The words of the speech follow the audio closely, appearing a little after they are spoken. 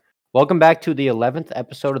Welcome back to the 11th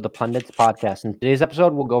episode of the Pundits Podcast. In today's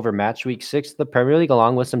episode, we'll go over match week 6 of the Premier League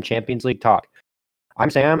along with some Champions League talk. I'm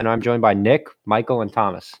Sam, and I'm joined by Nick, Michael, and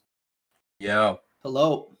Thomas. Yo.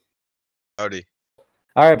 Hello. Howdy.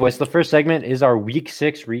 All right, boys. The first segment is our week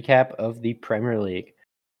 6 recap of the Premier League.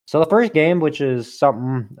 So the first game, which is not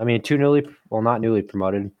newly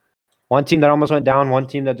promoted. One team that almost went down, one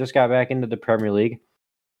team that just got back into the Premier League.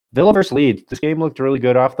 Villa versus Leeds. This game looked really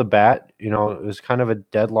good off the bat. You know, it was kind of a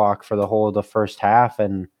deadlock for the whole of the first half,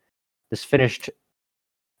 and this finished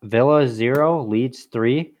Villa 0, Leeds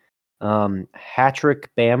 3. Hat-trick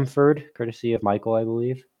Bamford, courtesy of Michael, I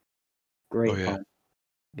believe. Great fun.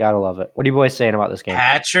 Gotta love it. What are you boys saying about this game?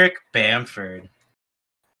 Hat-trick Bamford.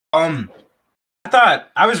 I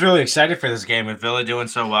was really excited for this game with Villa doing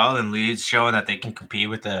so well and Leeds showing that they can compete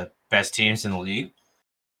with the best teams in the league.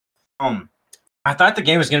 I thought the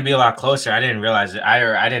game was going to be a lot closer. I didn't realize it.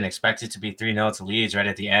 I didn't expect it to be 3-0 to Leeds right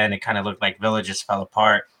at the end. It kind of looked like Villa just fell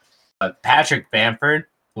apart. But Patrick Bamford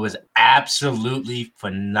was absolutely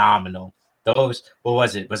phenomenal. What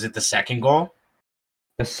was it? Was it the second goal?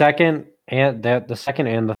 The second and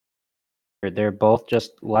the third. They're both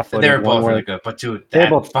just left-footed. They were both really good. But dude, that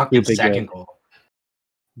both fucking second goal.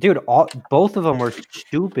 Dude, both of them were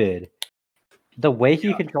stupid. The way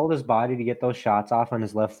he controlled his body to get those shots off on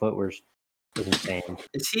his left foot was insane.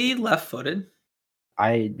 Is he left-footed?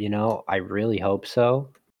 I really hope so.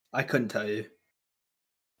 I couldn't tell you.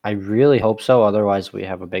 I really hope so. Otherwise, we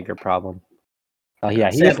have a bigger problem. Oh,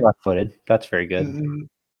 yeah, he is left-footed. That's very good.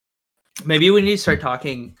 Maybe we need to start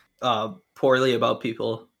talking poorly about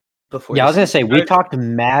people before. Yeah, I was going to say, we talked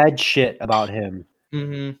mad shit about him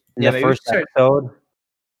in the first episode,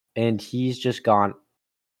 and he's just gone,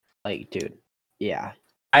 dude, yeah.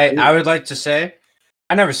 I would like to say,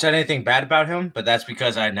 I never said anything bad about him, but that's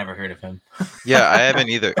because I had never heard of him. Yeah, I haven't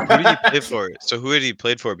either. Who did he play for? So who had he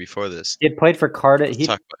played for before this? He played for Cardiff. Let's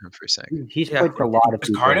talk about him for a second. He's played for a lot of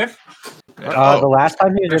people. Cardiff? The last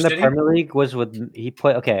time he was in the Premier League was he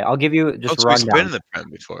played. Okay, I'll give you just a rundown. He's been in the Prem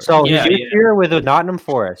before. So he was here with Nottingham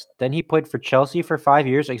Forest. Then he played for Chelsea for 5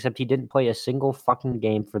 years, except he didn't play a single fucking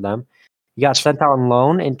game for them. He got sent out on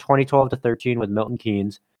loan in 2012 to 13 with Milton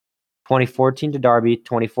Keynes, 2014 to Derby,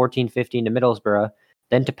 2014-15 to Middlesbrough.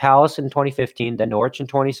 Then to Palace in 2015, then Norwich in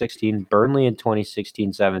 2016, Burnley in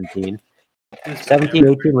 2016-17,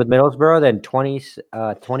 17-18 with Middlesbrough, then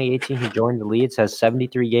 2018 he joined the Leeds, has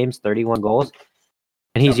 73 games, 31 goals,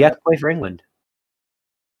 and he's yet to play for England.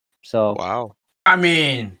 So wow. I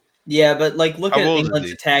mean, yeah, but look at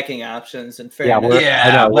England's attacking options and fairness. You look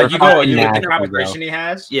at the competition he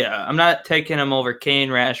has. Yeah, I'm not taking him over Kane,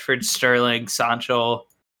 Rashford, Sterling, Sancho,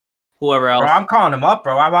 whoever else. Bro, I'm calling him up,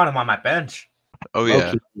 bro. I want him on my bench. Oh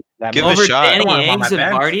yeah, give him a shot. Danny Ings and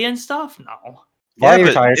Vardy and stuff. No. Yeah, but in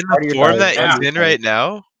the form that he's in right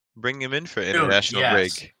now, bring him in for international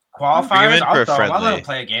break. Qualifiers, I'll let him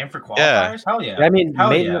play a game for qualifiers. Yeah. Hell yeah. I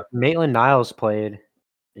mean, Maitland-Niles played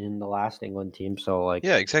in the last England team, so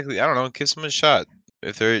yeah, exactly. I don't know, give them a shot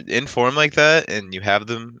if they're in form like that, and you have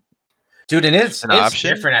them. Dude, and it's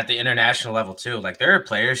different at the international level too. There are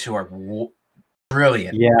players who are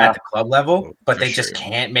brilliant at the club level, but they just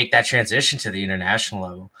can't make that transition to the international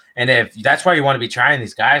level. And if that's why you want to be trying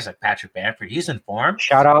these guys like Patrick Bamford, he's in form.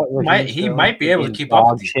 Shout out, he might be able to keep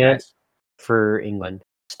up with these guys for England.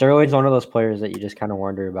 Sterling's one of those players that you just kind of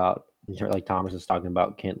wonder about. Like Thomas is talking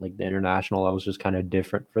about, the international level is just kind of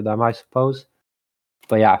different for them, I suppose.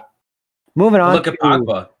 But yeah, moving on. Look at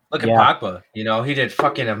Pogba. Look at Pogba. You know, he did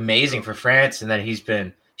fucking amazing for France, and then he's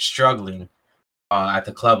been struggling at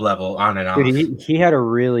the club level on and off. Dude, he had a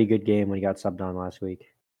really good game when he got subbed on last week.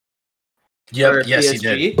 Yep, yes, he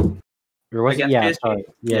did. Or was it?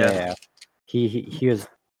 Yeah. He was.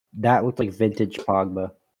 That looked like vintage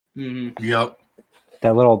Pogba. Mm-hmm. Yep.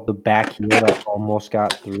 The back heel that almost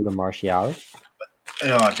got through to Martial.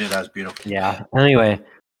 Oh, dude, that was beautiful. Yeah. Anyway,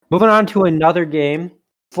 moving on to another game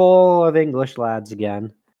full of English lads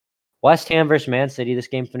again. West Ham versus Man City. This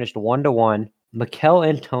game finished 1-1. Mikel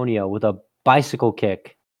Antonio with a bicycle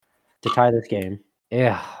kick to tie this game.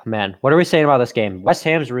 Yeah, man. What are we saying about this game? West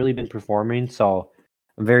Ham's really been performing, so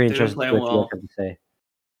I'm very interested in what you have to say.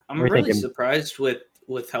 I'm really surprised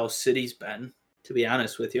with how City's been, to be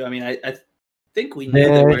honest with you. I mean, I think we knew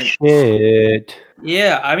they weren't. Shit.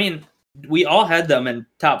 Yeah, I mean, we all had them in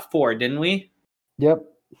top 4, didn't we? Yep.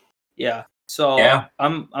 Yeah. So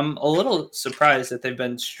I'm a little surprised that they've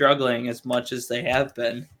been struggling as much as they have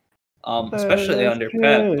been. Especially under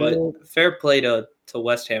Pep, but fair play to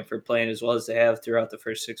West Ham for playing as well as they have throughout the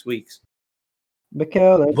first 6 weeks. What do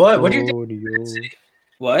you think?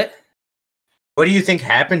 What? What do you think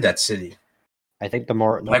happened at City? I think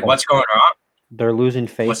what's going on? They're losing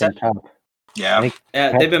faith in Pep. Yeah.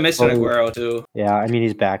 They've been missing Aguero too. Yeah, I mean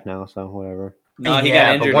he's back now, so whatever. No, he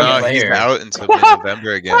got injured. He's out until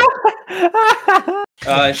mid-November again.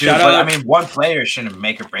 Shout out! I mean, one player shouldn't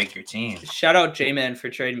make or break your team. Shout out J-Man for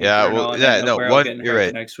trading. You're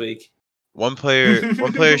right. Next week. One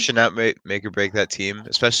player should not make or break that team,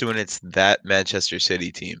 especially when it's that Manchester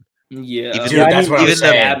City team. Yeah, that's what I'm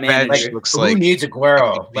saying. Looks who needs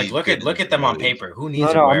Aguero? Like, look at them on paper. Who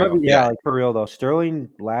needs Aguero? Like for real though. Sterling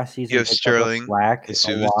last season picked up slack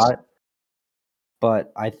a lot,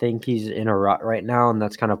 but I think he's in a rut right now, and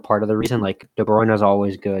that's kind of part of the reason. Like De Bruyne is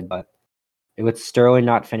always good, but with Sterling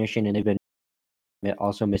not finishing, and they've been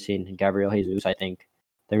also missing Gabriel Jesus. I think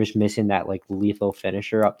they're just missing that like lethal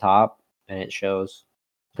finisher up top, and it shows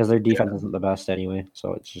because their defense isn't the best anyway.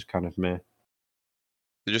 So it's just kind of meh.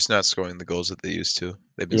 They're just not scoring the goals that they used to.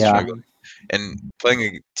 They've been struggling. And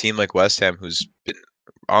playing a team like West Ham, who's been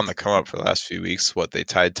on the come up for the last few weeks, they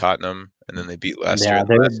tied Tottenham and then they beat Leicester.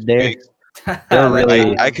 They're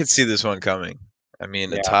really. I could see this one coming. I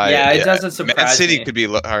mean, a tie. Yeah, it doesn't surprise me. Man City could be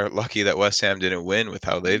lucky that West Ham didn't win with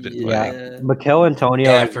how they've been playing. Yeah, Mikel Antonio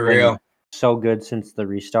has for been real. So good since the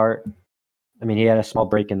restart. I mean, he had a small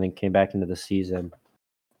break and then came back into the season.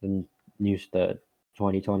 And used the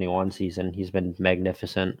 2021 season, he's been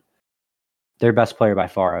magnificent. Their best player by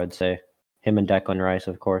far, I would say. Him and Declan Rice,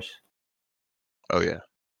 of course. Oh, yeah.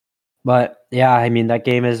 But, yeah, I mean, that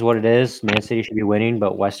game is what it is. Man City should be winning,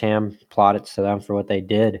 but West Ham plaudits to them for what they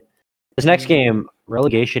did. This next game,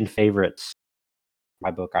 relegation favorites. My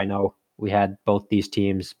book, I know we had both these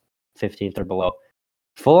teams 15th or below.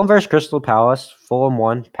 Fulham versus Crystal Palace. Fulham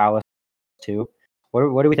 1, Palace 2.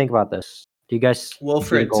 What do we think about this? Do you guys...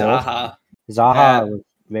 Wilfred Zaha. Zaha was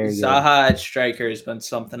very good. Zaha at striker has been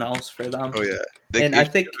something else for them. Oh, yeah. I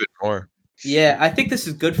think do it more. Yeah, I think this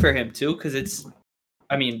is good for him, too, because it's...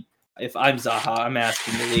 I mean, if I'm Zaha, I'm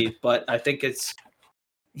asking to leave, but I think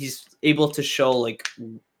he's able to show, like,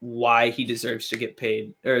 why he deserves to get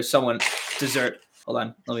paid. Or someone deserve... Hold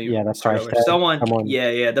on. Let me... Yeah, that's price tag. Someone...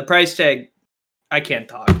 Yeah. The price tag... I can't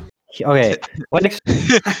talk. Okay. What next?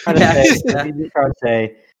 Trying to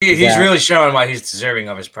say... He's really showing why he's deserving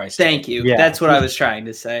of his price. Thank you. Yeah. That's what I was trying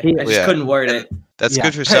to say. I just couldn't word it. That's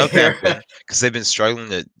good for Southampton because they've been struggling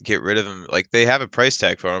to get rid of him. Like, they have a price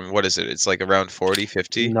tag for him. What is it? It's like around 40,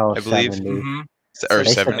 50, no, I believe. 70. Mm-hmm. Or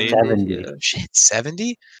 70. 70. Shit,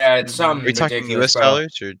 70? Yeah, it's something. Are we talking US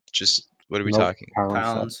dollars or just what are we talking?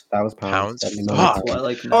 Pounds. That was pounds. Fuck. What,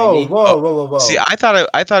 like 90? Oh, whoa. See, I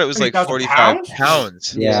thought it was like 45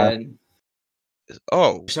 pounds. Yeah.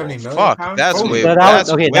 Oh, 70 million fuck! pounds? That's way, So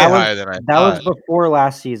higher than I thought. That was before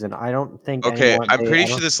last season. I don't think. Okay, I'm pretty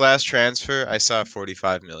sure this last transfer I saw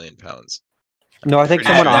 45 million pounds. No, I think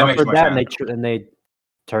someone offered that and they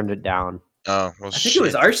turned it down. Oh, well, I think it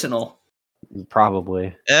was Arsenal.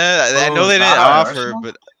 Probably. I know they didn't offer,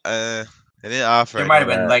 but they didn't offer. There might have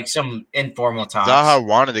been like some informal talks. Zaha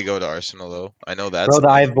wanted to go to Arsenal, though. I know that. Bro, the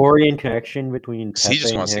Ivorian connection between he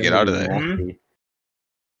just wants to get out of there.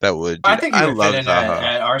 That would. Dude. I think I love Zaha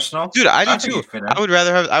at Arsenal. Dude, I do too. I would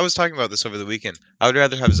rather have. I was talking about this over the weekend. I would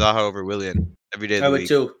rather have Zaha over Willian every day of the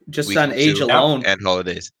week. I would too. Just on age alone and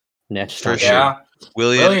holidays. For sure.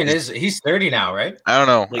 Willian he's 30 now, right? I don't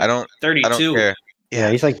know. Like I don't. 32. I don't care. Yeah,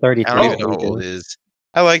 he's like 32. I don't even know how old he is.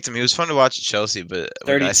 I liked him. He was fun to watch at Chelsea, but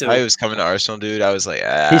when I saw he was coming to Arsenal, dude, I was like,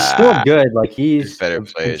 he's still good. Like he's better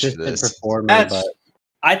players for this. Performer, but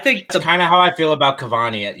I think that's kind of how I feel about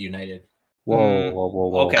Cavani at United.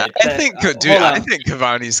 Whoa. Okay. I think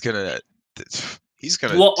Cavani's gonna. He's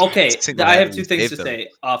gonna. Well, okay. I have two things to say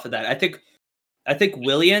off of that. I think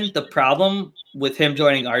Willian. The problem with him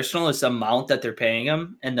joining Arsenal is the amount that they're paying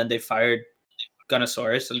him, and then they fired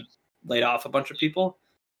Gunnosaurus and laid off a bunch of people.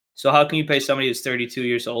 So how can you pay somebody who's 32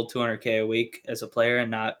 years old $200K a week as a player and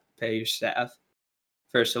not pay your staff?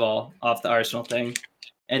 First of all, off the Arsenal thing,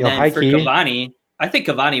 and then for Cavani, I think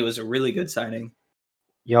Cavani was a really good signing.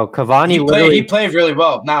 Cavani he played really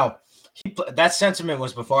well. Now, that sentiment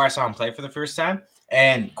was before I saw him play for the first time.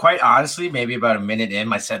 And quite honestly, maybe about a minute in,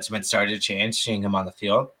 my sentiment started to change, seeing him on the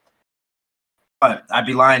field. But I'd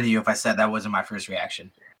be lying to you if I said that wasn't my first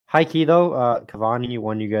reaction. High key, though, Cavani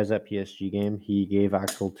won you guys that PSG game. He gave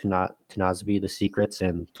Axel Tuanzebe the secrets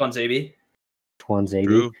and Tuanzebe.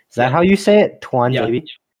 Is that how you say it? Tuanzebe?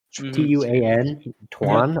 Yeah. Tuan?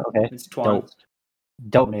 Tuan? Okay. It's Tuan.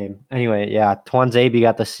 Dope name. Anyway, yeah, Tuanzebe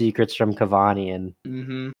got the secrets from Cavani and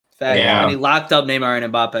and he locked up Neymar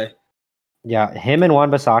and Mbappe. Yeah, him and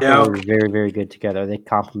Wan-Bissaka were very, very good together. They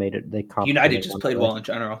complemented. United just played well in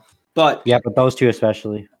general, but but those two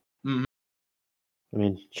especially. Mm-hmm. I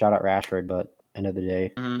mean, shout out Rashford, but end of the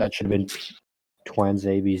day, that should have been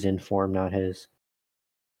Twanzaby's in form, not his.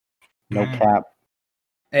 No cap.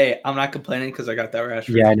 Hey, I'm not complaining because I got that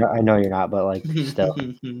Rashford. Yeah, I know you're not, but like still.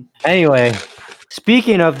 Anyway,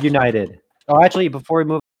 speaking of United. Oh, actually, before we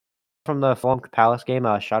move from the Fulham Palace game,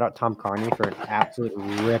 shout out Tom Carney for an absolute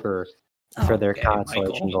ripper for their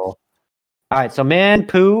consolation goal. All right, so Man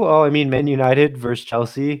United versus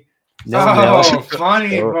Chelsea. No,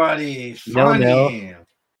 funny, buddy. Funny.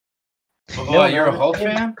 Oh, you're a Hull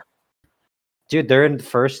fan? Dude, they're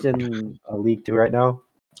first in League 2 right now.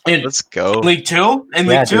 Let's go. League 2? In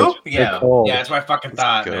League 2? Yeah, that's what I fucking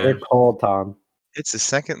thought, man. They're cold, Tom. It's the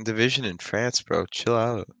second division in France, bro. Chill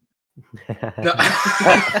out. No.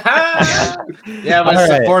 Yeah, but it's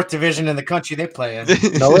the fourth division in the country they play in.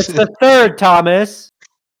 No, it's the third, Thomas.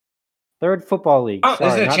 Third football league. Oh,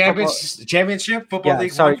 is it a championship? Football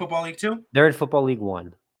League 1, Football League 2? They're in Football League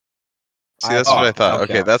 1. See, that's what I thought.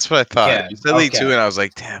 Okay, that's what I thought. Yeah, you said League 2, and I was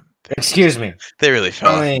like, damn. Excuse me. They really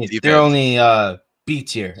fell. They're only B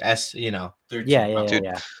tier. Third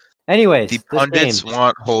yeah. Anyways, the pundits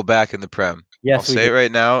want Hull back in the Prem. Yes, I'll say it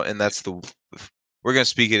right now, and we're gonna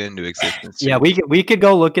speak it into existence. Yeah, we could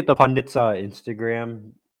go look at the pundits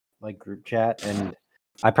Instagram group chat, and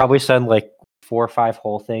I probably send 4 or 5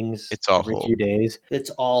 Hull things. It's all every Hull. few days.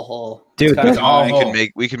 It's all Hull, dude. It's all Hull.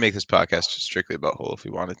 We could make this podcast strictly about Hull if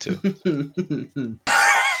we wanted to.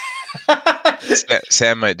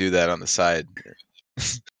 Sam might do that on the side.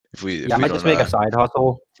 if we might just make a side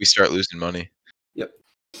hustle. If we start losing money. Yep.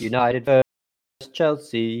 United versus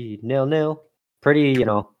Chelsea 0-0. Pretty,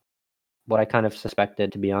 what I kind of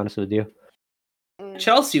suspected, to be honest with you.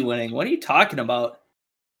 Chelsea winning. What are you talking about?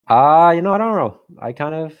 I don't know. I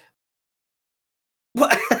kind of.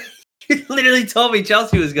 What? You literally told me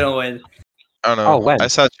Chelsea was gonna win. I don't know. Oh, when? I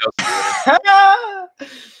saw Chelsea.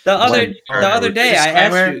 The other day, I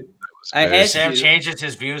asked you. Sam changes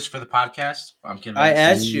his views for the podcast. I'm convinced. I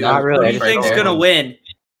asked you, not really. Who do you think's gonna win?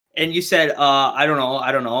 And you said, I don't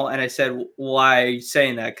know. And I said, why are you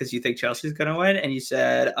saying that? Because you think Chelsea's gonna win? And you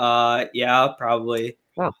said, yeah, probably.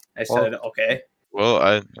 Oh, I said, okay.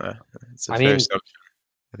 Well, it's a fair assumption.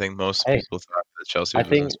 I think most people thought that Chelsea was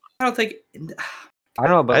I don't think. I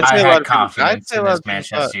don't know, but I had confidence in this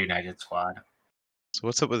Manchester United squad. So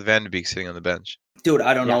what's up with Van de Beek sitting on the bench? Dude,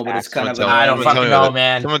 I don't know, but it's kind of. I don't fucking know,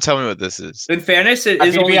 man. Someone tell me what this is. In fairness, it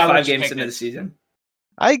is only 5 games into the season.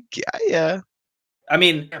 Yeah. I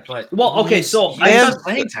mean, okay, so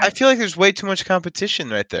I feel like there's way too much competition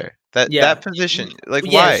right there. That position,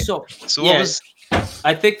 why? So what was?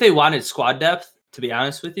 I think they wanted squad depth, to be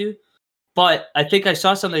honest with you. But I think I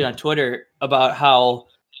saw something on Twitter about how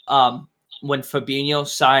when Fabinho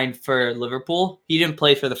signed for Liverpool, he didn't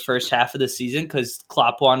play for the first half of the season because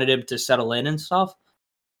Klopp wanted him to settle in and stuff.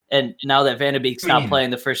 And now that Van de Beek's not playing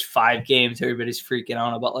the first 5 games, everybody's freaking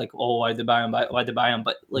out about why'd they buy him? Why'd they buy him?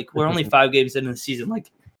 But we're only 5 games into the season.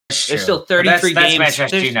 There's still 33 games. That's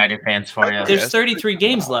Manchester United fans for you. There's 33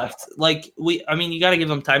 games left. You got to give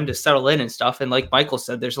them time to settle in and stuff. And like Michael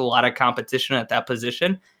said, there's a lot of competition at that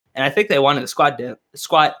position. And I think they wanted squad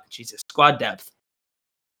depth.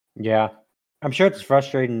 Yeah. I'm sure it's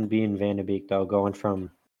frustrating being Van de Beek, though, going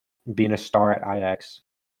from being a star at Ajax,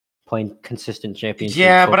 playing consistent championship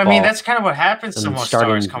football, but I mean, that's kind of what happens to most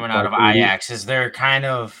stars coming out of Ajax, is they're kind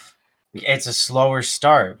of, it's a slower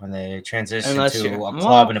start when they transition to a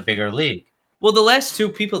club in a bigger league. Well, the last 2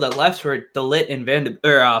 people that left were De Ligt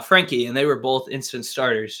and Frankie, and they were both instant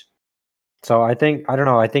starters. So I think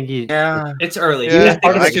it's early. Yeah,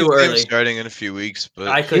 I think it's too early. Starting in a few weeks,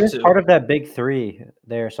 but he was part of that big 3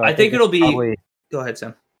 there. So I think it'll be. Go ahead,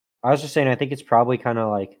 Sam. I was just saying, I think it's probably kind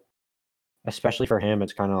of especially for him,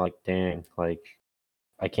 it's kind of dang,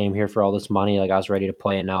 I came here for all this money, I was ready to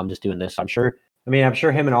play, and now I'm just doing this. I'm sure him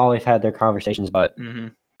and Ollie have had their conversations, but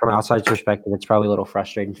from an outside perspective, it's probably a little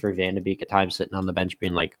frustrating for Van de Beek at times sitting on the bench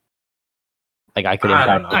being I could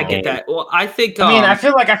impact. I get that. Well, I think. I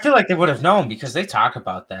feel like they would have known because they talk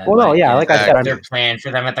about that. Well, no, yeah, I said, they're playing for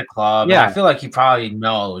them at the club. Yeah, I feel like he probably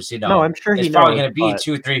knows. No, I'm sure he's probably going to be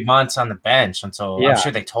 2-3 months on the bench until I'm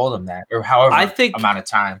sure they told him that, or however amount of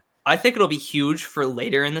time. I think it'll be huge for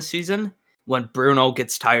later in the season when Bruno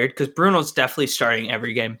gets tired, because Bruno's definitely starting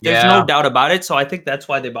every game. There's no doubt about it. So I think that's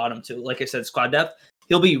why they bought him too. Like I said, squad depth.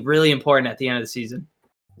 He'll be really important at the end of the season.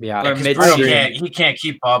 Yeah, he can't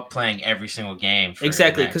keep up playing every single game.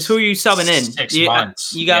 Exactly, because who are you subbing in? 6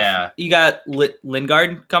 months. You got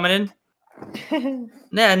Lingard coming in.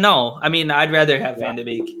 Yeah, no. I mean, I'd rather have Van de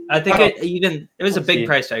Beek. I think it was a big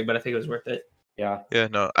price tag, but I think it was worth it. Yeah. Yeah.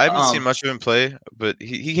 No, I haven't seen much of him play, but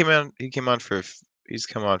he's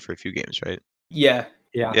come on for a few games, right? Yeah.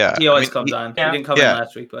 Yeah. He always comes on. He didn't come in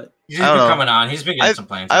last week, but He's been coming on. He's been getting some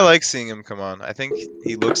playing time. I like seeing him come on. I think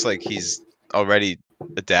he looks like he's already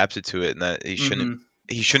adapted to it, and that he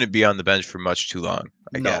shouldn't be on the bench for much too long.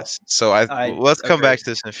 I guess. So let's come back to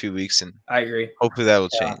this in a few weeks, and I agree. Hopefully that will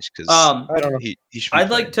change because I don't know. he should. I'd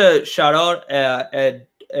like to shout out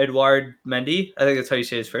Edouard Mendy. I think that's how you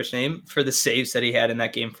say his first name, for the saves that he had in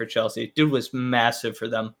that game for Chelsea. Dude was massive for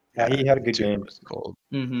them. Yeah, he had a good game. Cold.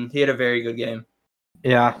 He had a very good game.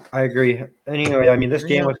 Yeah, I agree. Anyway, I mean, this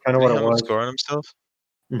game was kind of what it was. Scoring himself.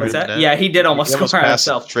 What's that? Yeah, he did almost score on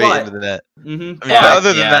himself. Straight into the net. I mean,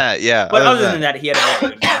 other than that, yeah. But other than that, he had a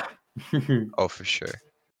very good game. Oh, for sure.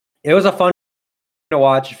 It was a fun to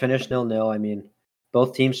watch. Finish 0-0. I mean,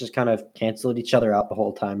 both teams just kind of canceled each other out the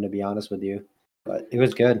whole time, to be honest with you. But it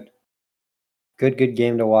was good. Good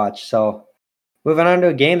game to watch. So, moving on to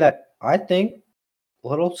a game that I think a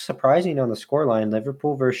little surprising on the scoreline: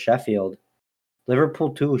 Liverpool versus Sheffield. Liverpool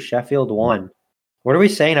 2, Sheffield 1. What are we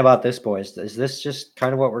saying about this, boys? Is this just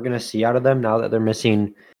kind of what we're going to see out of them now that they're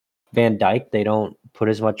missing Van Dijk? They don't put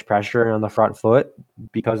as much pressure on the front foot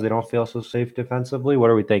because they don't feel so safe defensively? What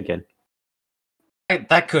are we thinking?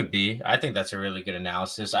 That could be. I think that's a really good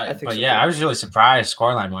analysis. I was really surprised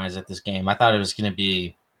scoreline-wise at this game. I thought it was going to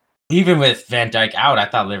be, even with Van Dijk out, I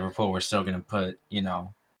thought Liverpool were still going to put,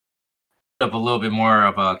 up a little bit more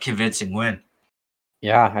of a convincing win.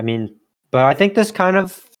 Yeah, I mean, but I think this kind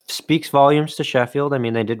of speaks volumes to Sheffield. I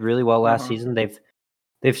mean, they did really well last season.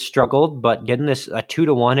 They've struggled, but getting this a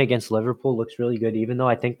 2-1 against Liverpool looks really good, even though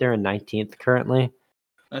I think they're in 19th currently.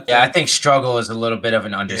 I think struggle is a little bit of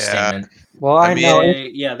an understatement. Yeah. Well, I mean,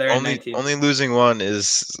 know. They're only losing one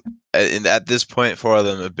is, at this point for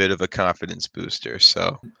them, a bit of a confidence booster.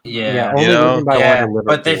 So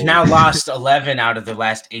but they've now lost 11 out of the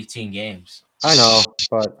last 18 games. I know,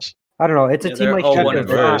 but I don't know. It's a team like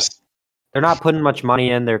Sheffield. They're not putting much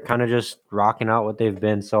money in. They're kind of just rocking out what they've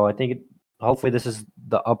been. So I think hopefully this is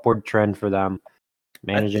the upward trend for them,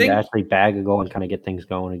 managing to actually bag a goal and kind of get things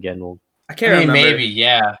going again. I can't remember. Maybe,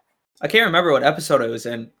 yeah. I can't remember what episode it was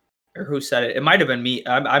in or who said it. It might have been me.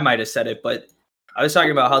 I might have said it, but I was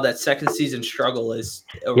talking about how that second season struggle is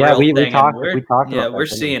a real thing. We talked about we're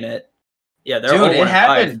seeing it. Yeah, dude, it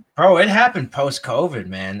happened, bro. It happened post-COVID,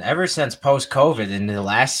 man. Ever since post-COVID into the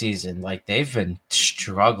last season, like they've been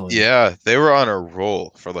struggling. Yeah, they were on a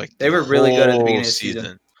roll for they were really good at the beginning of the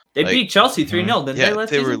season. They beat Chelsea 3-0, didn't they?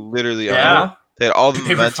 They were literally on a roll. They had all the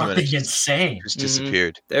momentum and it insane. Just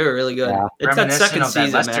disappeared. They were really good. Yeah. It's that second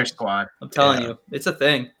season, man. Squad. I'm telling you, it's a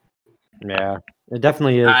thing. Yeah, it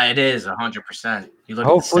definitely is. It is 100%. You look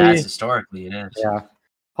at the stats historically, it is. Yeah.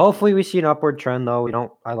 Hopefully we see an upward trend,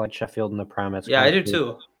 though. I like Sheffield in the Prem. I do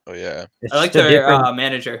too. Oh yeah. I like their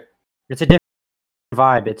manager. It's a different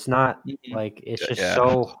vibe. It's not like it's just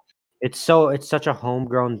it's such a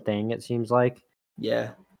homegrown thing. It seems like.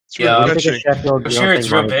 Yeah. I'm sure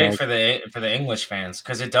it's real big for the English fans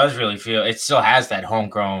because it does really feel. It still has that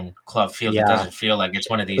homegrown club feel. Yeah. It doesn't feel like it's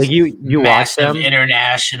one of these like you massive watch them,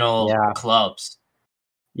 international clubs.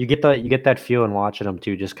 You get that feel in watching them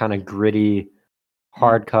too. Just kind of gritty,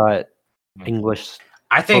 hard cut English.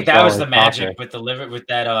 I think that was the magic with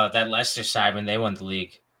that Leicester side when they won the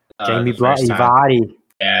league. Jamie Vardy.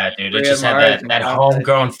 Yeah, dude, it just had that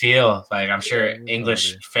homegrown feel. Like I'm sure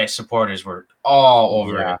English supporters were all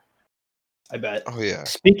over it. I bet. Oh yeah.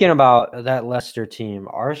 Speaking about that Leicester team,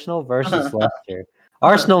 Arsenal versus Leicester.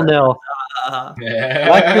 Arsenal 0.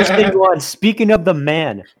 Leicester 1. Speaking of the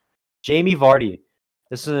man, Jamie Vardy.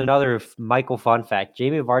 This is another Michael fun fact.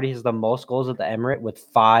 Jamie Vardy has the most goals at the Emirates with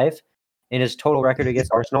 5. In his total record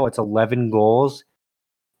against Arsenal, it's 11 goals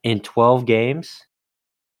in 12 games.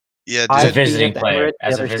 Yeah, as a visiting player.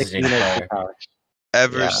 Ever since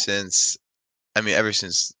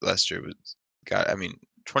Leicester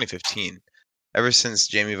 2015. Ever since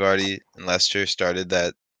Jamie Vardy and Leicester started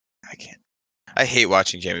that, I hate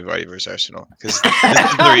watching Jamie Vardy versus Arsenal because this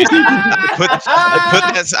is the reason.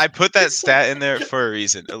 I put that stat in there for a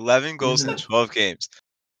reason. 11 goals in 12 games.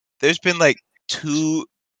 There's been like 2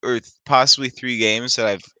 or possibly 3 games that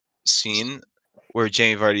I've seen where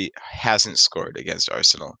Jamie Vardy hasn't scored against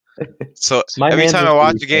Arsenal. So every time I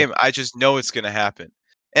watch a game, I just know it's going to happen.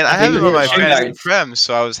 And I have him on my fantasy prem,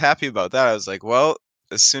 so I was happy about that. I was like, well,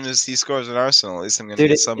 as soon as he scores an Arsenal, at least I'm going to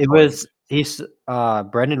get some points.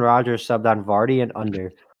 Brendan Rodgers subbed on Vardy and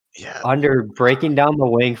Under. Yeah. Under breaking down the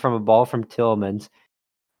wing from a ball from Tillmans.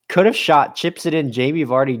 Could have shot, chips it in, Jamie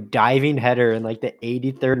Vardy diving header in like the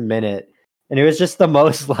 83rd minute. And it was just the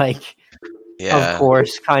most of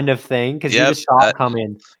course kind of thing because you just saw it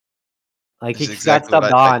coming. Like he got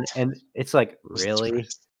subbed on, and it's like, really?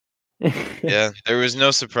 Yeah, there was no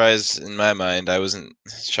surprise in my mind. I wasn't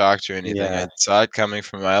shocked or anything. Yeah. I saw it coming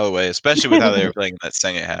from a mile away, especially with how they were playing in that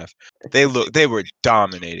second half. They were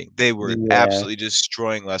dominating. They were absolutely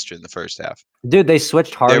destroying Leicester in the first half. Dude, they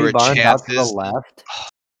switched Harvey were Barnes out to the chances. left.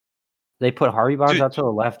 They put Harvey Barnes Dude. out to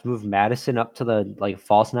the left, moved Madison up to the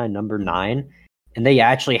false nine, number 9, and they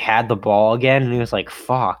actually had the ball again. And he was like,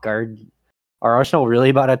 "Fuck, are Arsenal really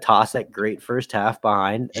about to toss that great first half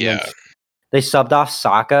behind?" And then they subbed off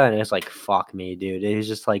Saka, and it was like, "Fuck me, dude." It was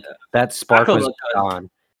just like that spark Saka was gone.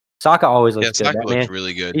 Saka always looks good. Saka That looked man,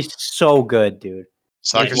 really good. he's so good, dude.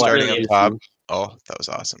 Saka starting up top. Oh, that was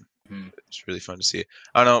awesome. It's really fun to see.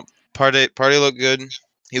 I don't know. Party looked good.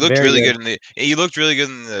 He looked Very really good. good He looked really good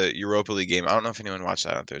in the Europa League game. I don't know if anyone watched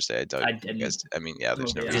that on Thursday. I didn't. There's no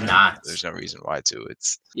Did reason. not. There's no reason why to.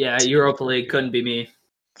 It's Europa League couldn't be me.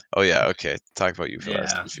 Oh yeah, okay. Talk about you for the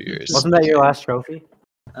last few years. Wasn't that your last trophy?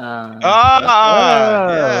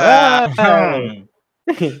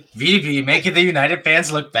 VDP making the United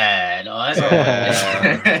fans look bad. Oh,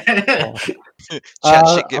 Chat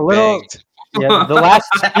shit get banged. Yeah, the last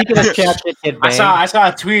speaking of chat shit get banged. I saw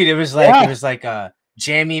a tweet. It was like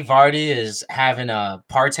Jamie Vardy is having a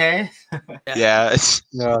party. Yeah.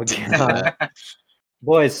 No, God.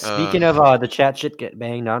 Boys, speaking of the chat shit get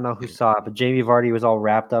banged, I don't know who saw it, but Jamie Vardy was all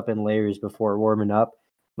wrapped up in layers before warming up.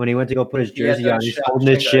 When he went to go put his jersey on, he's holding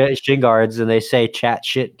his shin guards, and they say chat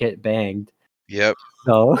shit get banged. Yep.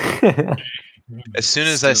 So as soon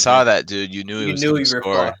as I saw that, dude, you knew he was going to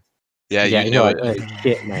score. Yeah, you knew it.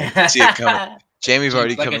 Shit, man. See it coming. Jamie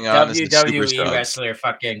Vardy like coming a on as a super WWE sub. wrestler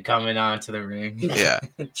fucking coming onto the ring. Yeah.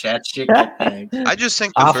 Chat shit get banged. I just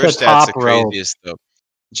think the Off first the stat's top the rope. craziest, though.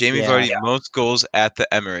 Jamie Vardy, most goals at the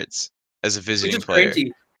Emirates as a visiting Which is player.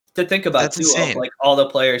 crazy to think about, That's too, insane. of like all the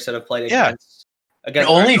players that have played against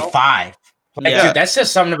Only Arsenal. 5. Like, Yeah. dude, that's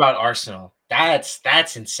just something about Arsenal. That's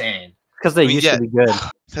insane. Because they used to be good.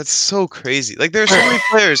 That's so crazy. Like, there are so many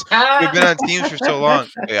players who have been on teams for so long.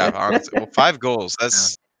 Yeah, honestly. Well, 5 goals.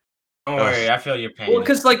 That's... Don't worry, I feel your pain. Well,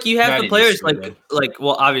 because like you have United the players is so good. like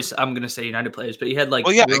well, obviously I'm gonna say United players, but you had like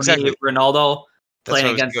Well, yeah, Rooney, exactly. Ronaldo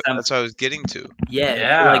playing against them. That's what I was getting to.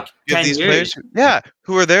 Yeah, for like You have 10 these years. players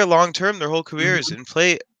who are there long term, their whole careers, and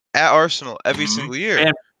play at Arsenal every single year.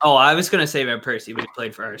 And, I was gonna say Van Persie, but he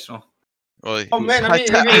played for Arsenal. Well, Oh man, I mean,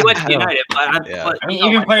 He went to United, but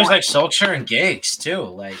even players like Solskjaer and Giggs too.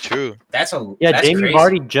 Like, true. That's a Yeah, Jamie crazy.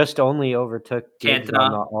 Vardy just only overtook Giggs Cantona.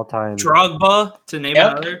 on the all-time. Drogba to name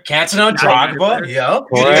another. Cantona, Drogba.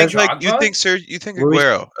 Yep. You think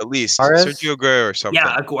Aguero at least Sergio Aguero or something.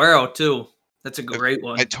 Yeah, Aguero too. That's a great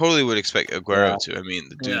one. I totally would expect Aguero to. I mean,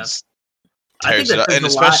 the dude's I think tears it up, and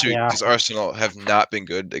especially lot, because Arsenal have not been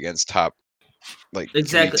good against top.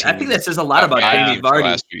 Exactly. I think that says a lot about Jamie Vardy. The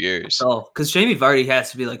last few years. So, because Jamie Vardy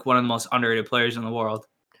has to be like one of the most underrated players in the world.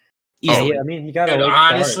 Yeah, I mean, he got a late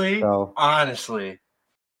honestly, start, so. honestly,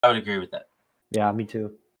 I would agree with that. Yeah, me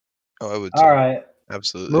too. Oh, I would too. All right.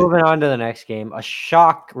 Absolutely. Moving on to the next game. A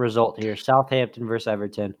shock result here. Southampton versus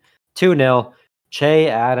Everton. 2-0. Che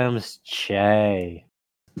Adams. Che.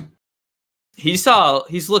 He's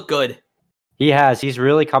looked good. He has. He's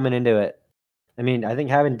really coming into it. I mean, I think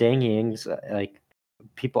having Danny Ings, like,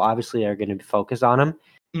 people obviously are going to focus on him.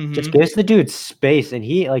 Mm-hmm. Just gives the dude space, and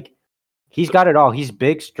he's got it all. He's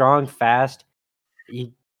big, strong, fast.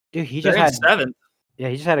 He just had 7th. Yeah,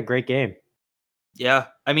 he just had a great game. Yeah,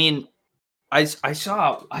 I mean, I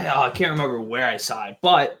can't remember where I saw it,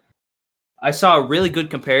 but I saw a really good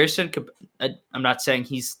comparison. I'm not saying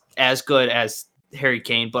he's as good as Harry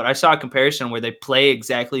Kane, but I saw a comparison where they play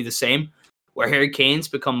exactly the same, where Harry Kane's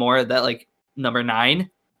become more of that like number 9,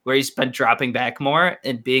 where he's been dropping back more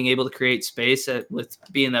and being able to create space with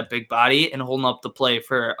being that big body and holding up the play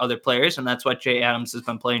for other players, and that's why Che Adams has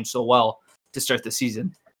been playing so well to start the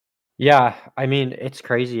season. Yeah, I mean, it's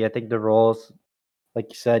crazy. I think the roles, like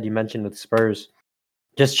you said, you mentioned with Spurs,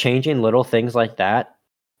 just changing little things like that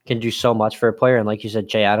can do so much for a player. And like you said,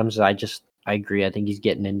 Che Adams, I agree. I think he's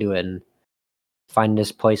getting into it and finding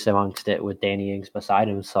his place amongst it with Danny Ings beside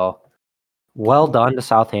him. So well done to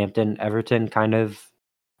Southampton. Everton kind of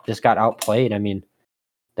just got outplayed. I mean,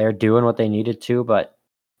 they're doing what they needed to, but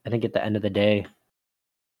I think at the end of the day,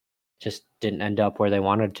 just didn't end up where they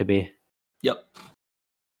wanted to be. Yep.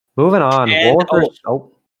 Moving on. And,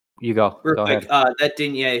 you go. Real go quick, ahead. that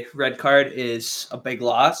Digne red card is a big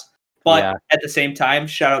loss. But at the same time,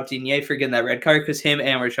 shout out Digne for getting that red card because him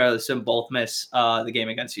and Richarlison both miss the game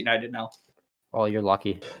against United now. Oh, you're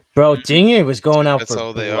lucky. Bro, Digne was going out That's for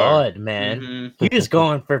all they blood, man. Mm-hmm. He was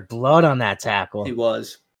going for blood on that tackle. He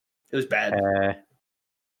was. It was bad.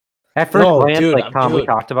 At first glance, dude, like Tom, we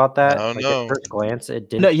talked about that. Oh, like, no. At first glance, it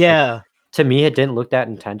didn't. No, yeah. to me, it didn't look that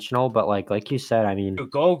intentional. But like you said, I mean,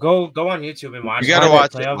 Dude, go on YouTube and watch. You gotta the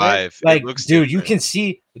watch replay it of live. It Like, looks dude, you different. can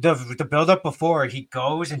see the build up before he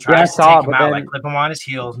goes and Yeah, I tries to saw take it, him but out, then- like clip him on his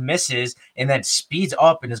heels, misses, and then speeds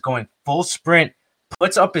up and is going full sprint,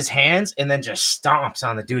 puts up his hands, and then just stomps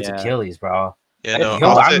on the dude's Yeah. Achilles, bro. Yeah, no,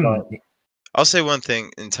 I'll say one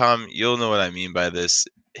thing, and Tom, you'll know what I mean by this.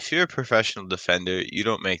 If you're a professional defender, you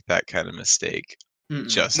don't make that kind of mistake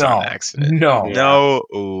just on accident. No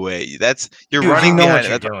way. You're Dude, running you know behind what it.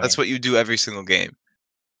 you're That's doing. what you do every single game.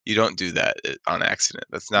 You don't do that on accident.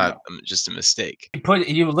 That's not just a mistake.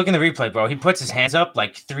 You look in the replay, bro. He puts his hands up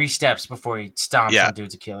like 3 steps before he stomps Yeah. on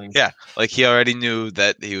dude's Achilles. Yeah, like he already knew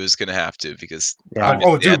that he was gonna have to because. Yeah. Like,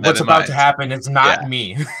 obviously oh, he had dude, that what's in about mind. to happen? It's not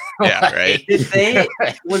me. Yeah, right. Did they?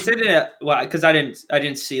 Was it because I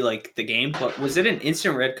didn't see like the game, but was it an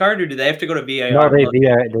instant red card or did they have to go to VAR? no, they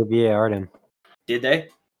VAR'd him. Did they?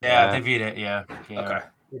 Yeah, Yeah. they beat it. Yeah. Okay.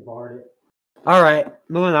 All right,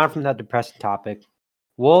 moving on from that depressing topic.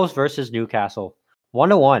 Wolves versus Newcastle,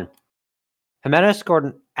 1-1. Jimenez scored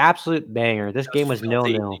an absolute banger. This game was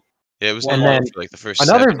filthy. 0-0. Yeah, it was And 1-1 then for like the first.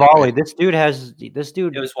 Another 7, volley. right? This dude.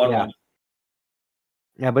 It was 1-1.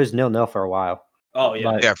 Yeah, but it's 0-0 for a while. Oh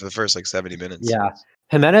yeah. But- Yeah, for the first like 70 minutes. Yeah,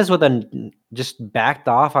 Jimenez with just backed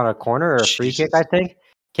off on a corner or a free kick. I think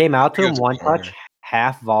came out to I think him, it was a one corner. touch,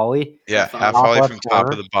 half volley, Yeah, Top half left volley from top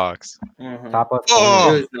corner. of the box. Mhm. top left Oh!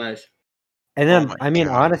 corner. It was nice. And then my I mean,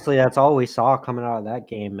 God. honestly, that's all we saw coming out of that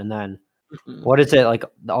game. And then Mhm. what is it like?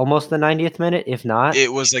 Almost the 90th minute, if not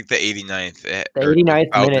It was like the 89th. the 89th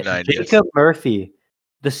about the minute. 90th. Jacob Murphy,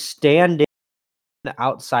 the stand-in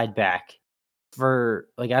outside back for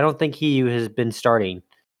like I don't think he has been starting.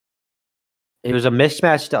 It was a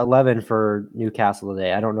mismatched 11 for Newcastle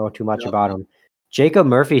today. I don't know too much Yep. about him. Jacob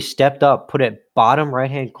Murphy stepped up, put it bottom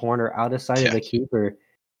right-hand corner out of sight of Yeah. the keeper.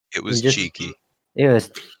 It was just- cheeky. It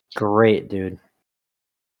was great, dude.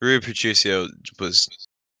 Rui Patricio was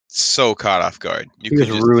so caught off guard. You He could was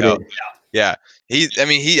just tell. rooted. Yeah,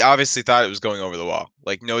 he obviously thought it was going over the wall.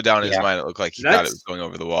 Like no doubt in his Yeah. mind, it looked like he thought it That's- was going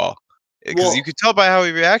over the wall. Because Well- you could tell by how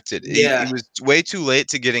he reacted. Yeah. He was way too late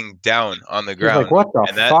to getting down on the He was ground. like, "What the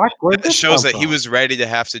and that- fuck? Where did That this shows come that he from?" was ready to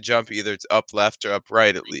have to jump either up left or up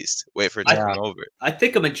right at least. Wait for it to Yeah. come over. I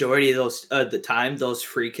think a majority of those the time those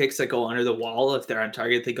free kicks that go under the wall, if they're on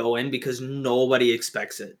target, they go in because nobody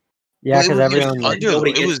expects it. Yeah, Well, because it was everyone under-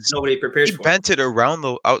 Nobody prepares He for it. bent it around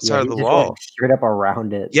the outside yeah, of he the just wall. went straight up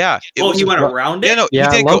around it. Yeah. It Oh, was he a- went around it? Yeah, no,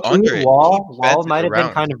 Yeah, he did go low-key, under it. Wall He bent might it have been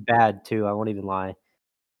around. kind of bad too. I won't even lie.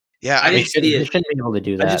 Yeah, I I mean, didn't see He it. shouldn't be able to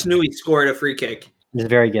do I that. just knew he scored a free kick. It's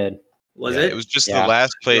very good. Was yeah, it? it was just Yeah. the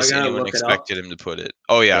last place gotta anyone look it up? expected him to put it.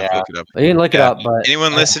 Oh yeah, Yeah. look it up. I didn't look it Yeah. up, but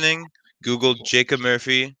Anyone listening, Google Jacob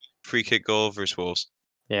Murphy free kick goal versus Wolves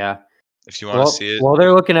yeah. if you want to see it. While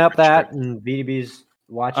they're looking up for sure. that and VDB's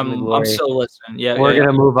watching the glory, I'm still listening. Yeah, we're yeah,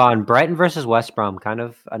 gonna move on. Brighton versus West Brom, kind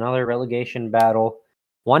of another relegation battle,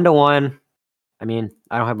 1-1. I mean,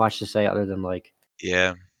 I don't have much to say other than like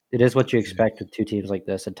Yeah, it is what you expect with two teams like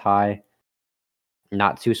this. A tie,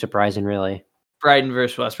 not too surprising, really. Brighton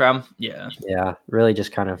versus West Brom. Yeah. Yeah, really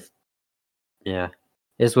just kind of, yeah,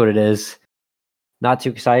 is what it is. Not too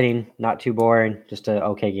exciting, not too boring, just a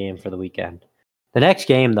okay game for the weekend. The next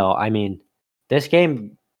game, though, I mean, this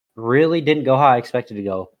game really didn't go how I expected to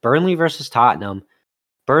go. Burnley versus Tottenham.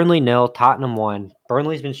 Burnley 0, Tottenham 1.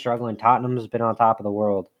 Burnley's been struggling. Tottenham's been on top of the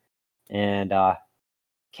world. And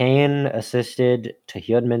Kane assisted to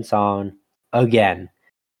Heung-min Son again.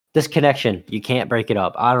 This connection, you can't break it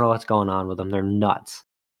up. I don't know what's going on with them. They're nuts.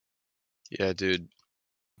 yeah, dude.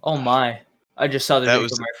 Oh my! I just saw the That Jacob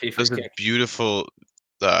was- Murphy It was free a kick.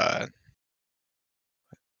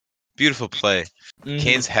 beautiful play. Mhm.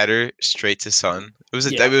 Kane's header straight to Son. It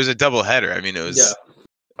was Yeah. it was a double header. I mean, it was Yeah.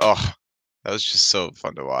 oh, that was just so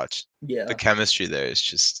fun to watch. Yeah, The chemistry there is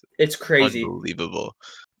just it's crazy. unbelievable.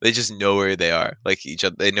 They just know where they are. Like each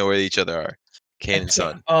other, they know where each other are. Kane and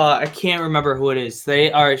Son. I can't remember who it is.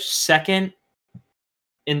 They are second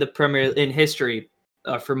in the in history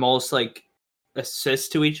for most like assists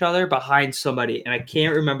to each other behind somebody, and I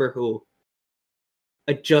can't remember who.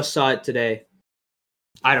 I just saw it today.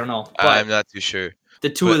 I don't know, but I'm not too sure. the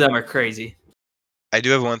two but- of them are crazy. I do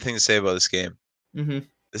have one thing to say about this game. Hmm.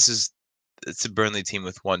 It's a Burnley team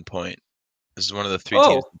with 1 point. This is one of the three Oh.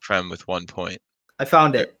 teams in Prem with 1 point. I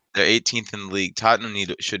found it. They're 18th in the league. Tottenham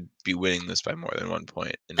should be winning this by more than 1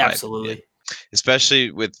 point. In my Absolutely. opinion.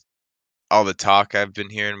 Especially with all the talk I've been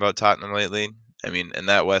hearing about Tottenham lately. I mean, and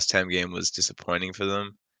that West Ham game was disappointing for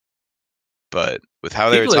them. But with how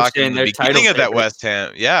they were People are talking saying in the they're beginning title of that favorites. West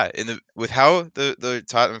Ham, yeah, with how the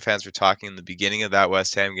Tottenham fans were talking in the beginning of that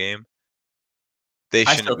West Ham game, they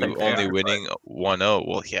I shouldn't still be think they only are, winning 1-0.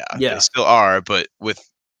 Well, Yeah. they still are, but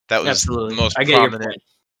that was Absolutely. the most I get your prominent. point.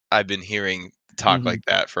 I've been hearing talk Mhm. like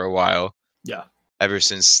that for a while. Yeah. Ever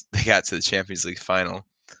since they got to the Champions League final,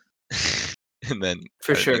 and then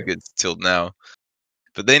For haven't been sure. good till now.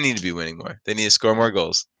 But they need to be winning more. They need to score more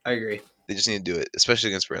goals. I agree. They just need to do it, especially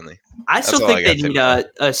against Burnley. I still all think I they got to need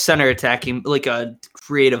say a center attacking, like a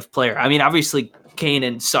creative player. I mean, obviously Kane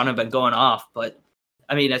and Son have been going off, but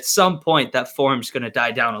I mean, at some point that form's going to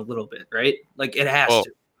die down a little bit, right? Like it has Well,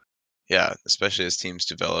 to. Yeah, especially as teams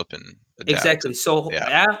develop and adapt. Exactly. So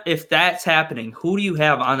if that's happening, who do you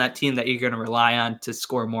have on that team that you're going to rely on to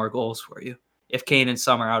score more goals for you? If Kane and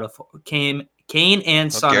Son are out of Kane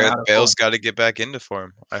and Son are out of Bale's got to get back into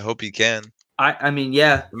form. I hope he can. I mean,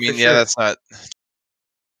 yeah. I mean, for sure. that's not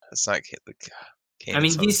Kane. I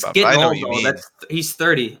mean, and he's stuff, getting I know old what you though. mean. He's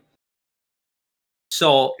 30.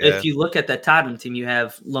 So if you look at the Tottenham team, you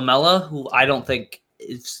have Lamella, who I don't think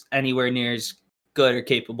is anywhere near as good or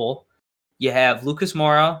capable. You have Lucas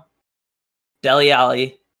Moura, Dele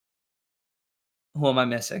Alli. Who am I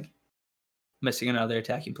missing? Missing another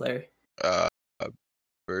attacking player.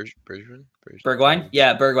 Bergwijn?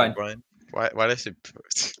 Yeah, Bergwijn. Why did I say?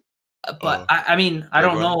 But I mean, I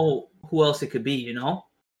don't know who else it could be. You know?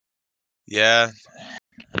 Yeah,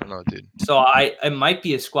 I don't know, dude. So it might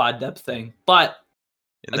be a squad depth thing, but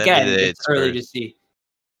again, it's early to see.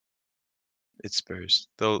 It's Spurs.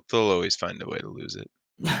 They'll always find a way to lose it.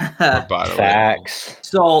 Facts.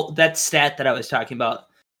 So that stat that I was talking about,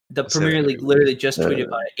 the Premier League literally just tweeted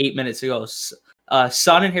about it 8 minutes ago.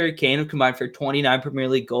 Son and Harry Kane have combined for 29 Premier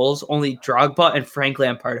League goals. Only Drogba and Frank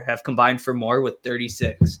Lampard have combined for more with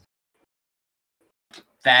 36.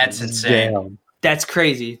 That's insane. Damn. That's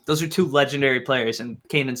crazy. Those are two legendary players, and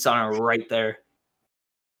Kane and Son are right there.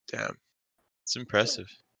 Damn. It's impressive.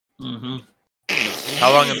 Mm-hmm.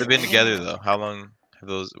 How long have they been together, though? How long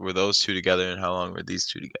were those two together, and how long were these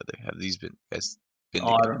two together? Have these guys been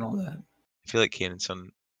together? I don't know that. I feel like Kane and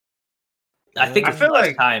Son. I think I feel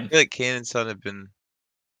like time. I feel like Kane and Son have been.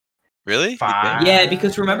 Really? 5. Yeah,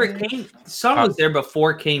 because remember, Son was there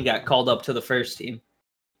before Kane got called up to the first team,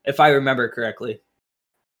 if I remember correctly.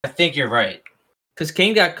 I think you're right. Because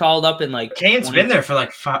Kane got called up in like. Kane's been there for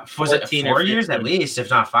like 4 years at least, if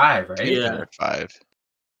not 5, right? Yeah, 5.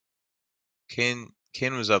 Kane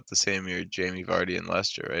was up the same year Jamie Vardy and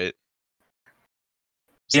Leicester, right?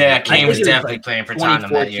 Yeah, Kane was definitely playing for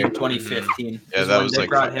Tottenham that year. 2015. Yeah, that was they like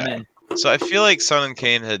brought him in. So I feel like Son and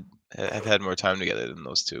Kane have had more time together than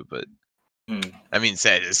those two, but I mean,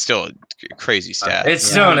 it's still a crazy stat. It's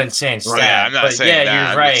still an insane stat. Yeah, I'm not saying that. You're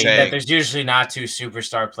I'm right. saying, that there's usually not two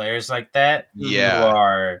superstar players like that. Yeah, who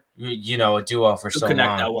are a duo for so connect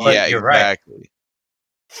long. that well. But yeah, you're right. exactly.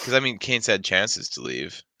 Because I mean, Kane's had chances to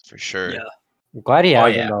leave for sure. Yeah. I'm glad he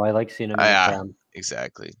hasn't, though. I like seeing him in the Prem.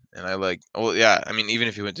 Exactly. And I like. Well, yeah. I mean, even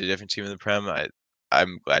if he went to a different team in the Prem,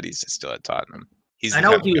 I'm glad he's still at Tottenham. I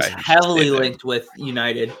know he was heavily linked with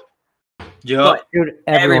United. Yeah, dude,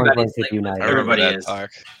 everyone's linked with United. Everybody is. It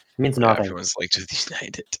means nothing. Everyone's linked with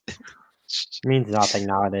United. It means nothing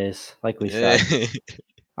nowadays, like we said.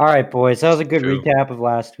 All right, boys. That was a good recap of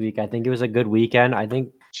last week. I think it was a good weekend. I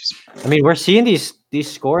mean, we're seeing these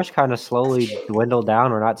scores kind of slowly dwindle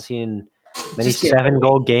down. We're not seeing many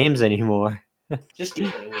 7-goal games anymore. Just give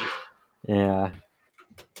it a week. Yeah.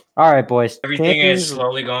 All right, boys. Everything is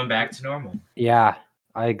slowly going back to normal. Yeah,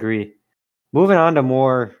 I agree. Moving on to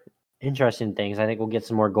more interesting things. I think we'll get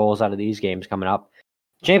some more goals out of these games coming up.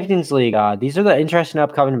 Champions League. These are the interesting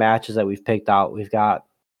upcoming matches that we've picked out. We've got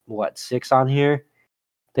 6 on here.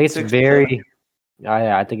 I think it's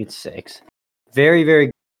I think it's 6. Very, very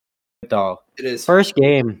good though. It is. First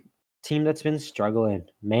game, team that's been struggling.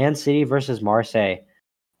 Man City versus Marseille.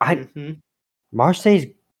 Marseille's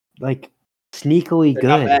like sneakily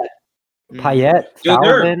good. Payet,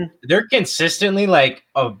 they're consistently like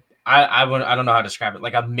I don't know how to describe it,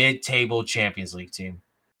 like a mid-table Champions League team.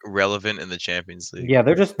 Relevant in the Champions League. Yeah,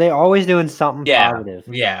 they're always doing something positive.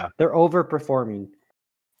 Yeah. They're overperforming.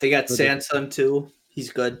 They got Sanson too.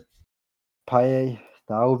 He's good. Payet,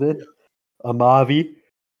 Dalvin, Amavi.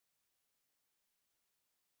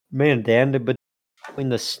 Man, Dan between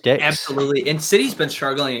the sticks. Absolutely. And City's been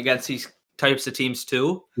struggling against these types of teams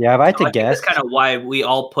too. Yeah, if I had to guess. That's kind of why we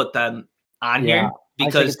all put them on here,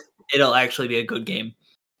 because it'll actually be a good game.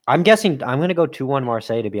 I'm guessing I'm going to go 2-1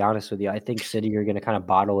 Marseille, to be honest with you. I think City are going to kind of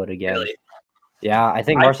bottle it again. Really? Yeah, I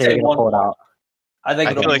think Marseille are going to pull it out. I think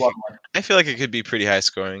it'll be 1-1. I feel like it could be pretty high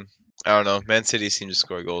scoring. I don't know. Man City seems to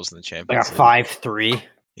score goals in the Champions League. Like a 5-3.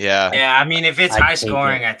 Yeah. Yeah, I mean, if it's high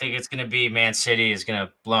scoring, I think it's going to be Man City is going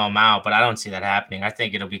to blow them out, but I don't see that happening. I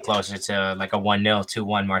think it'll be closer to like a 1-0,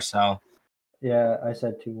 2-1 Marseille. Yeah, I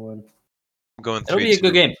said 2-1. I'm going 3-2. It'll be a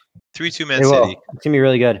good game. 3-2 Man It will. City. It's gonna be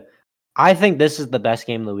really good. I think this is the best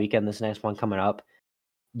game of the weekend. This next one coming up.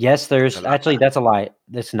 Yes, there's actually that's a lie.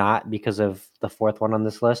 It's not because of the fourth one on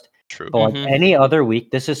this list. True. But like any other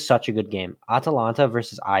week, this is such a good game. Atalanta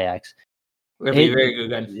versus Ajax. It'll be a very good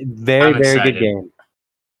game. Very, I'm very excited. good game.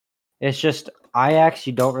 It's just Ajax,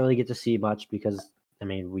 you don't really get to see much because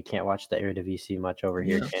we can't watch the Eredivisie much over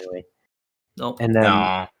here, can we? Nope. And then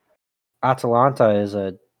No, Atalanta is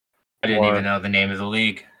I didn't even know the name of the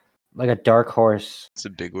league. like a dark horse. It's a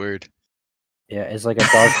big word. Yeah, it's like a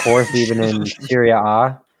dark horse even in Serie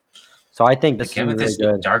A. So I think this is Get with really this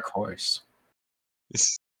good. dark horse.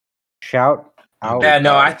 Shout out. Yeah,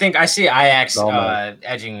 no, I think I see Ajax Gomez.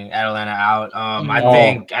 edging Atalanta out. I No.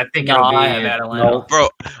 think No, it'll be. I have Atalanta. No. Bro,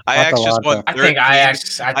 Ajax just won 13. I think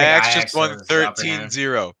Ajax. Ajax just won has the upper hand.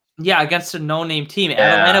 13-0. Yeah, against a no-name team. Yeah.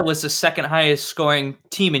 Atalanta was the second highest scoring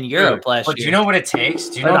team in Europe last But year. do you know what it takes?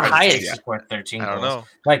 Do you Or know the what it highest. takes to score 13 I don't goals? know.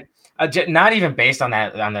 Like, not even based on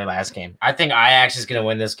that on their last game. I think Ajax is going to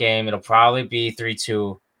win this game. It'll probably be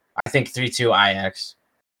 3-2. I think 3-2 Ajax.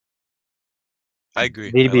 I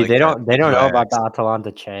agree. BDB, I like they that. don't know Ajax. about the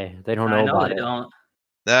Atalanta Che. They don't know I know about they it. don't.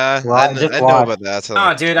 Nah, Well, I just know watch. about that.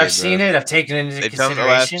 Oh, dude, I've seen it. I've taken it into They've done it the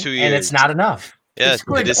last consideration, 2 and it's years. not enough. Yeah, They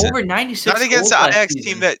scored it isn't. over 96 Not against goals the last Ajax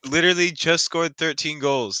season. team that literally just scored 13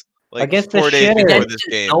 goals. Like Against the 4 days shitter. before Against this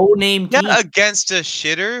a game. no-name team. Yeah, against a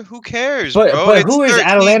shitter. Who cares, But bro? but who is 13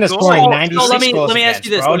 Atalanta goals. scoring So 96 let me goals ask you against,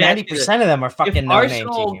 this, bro? let me ask you 90% of them are fucking if no-name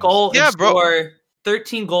Arsenal teams. goal Yeah, and bro. score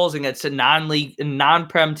 13 goals against a non-league,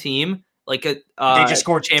 non-prem team, like a They just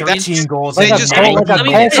scored champion- 13 goals. They in just 90 scored- like a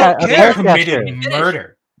minutes. goal- a They're goal committed catcher.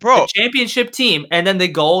 murder. Bro, a championship team, and then they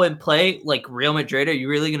go and play like Real Madrid. Are you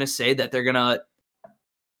really gonna say that they're gonna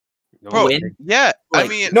bro, win? yeah. I Like,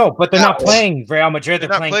 mean, No, but they're Yeah. not playing Real Madrid. They're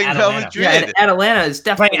They're, not playing playing Real Atalanta. Madrid. Yeah, and Atalanta is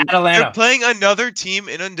They're definitely playing they're Atalanta. playing another team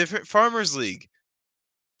in a different farmers league.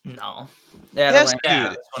 no. Yes, Yeah,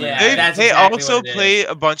 dude. yeah, that's They exactly also what it is. play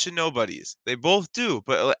a bunch of nobodies. They both do,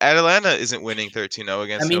 but Atalanta isn't winning 13-0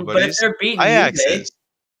 against I mean, but if nobodies. they're beating Ajax Juve, is.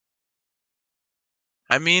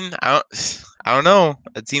 I mean, I don't know.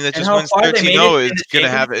 A team that and just how wins far they made 13-0 it in is the going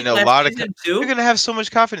to have it in a championship lot last of. season, You're too? going to have so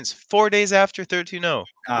much confidence 4 days after 13-0.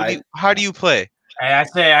 How do you play? Hey,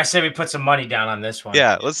 I say we put some money down on this one.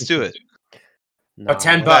 Yeah, let's do it. No,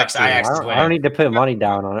 $10 I Ajax is don't winning. need to put money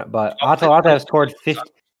down on it, but I'll put Atalanta money have scored 50.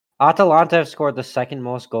 Atalanta have scored the second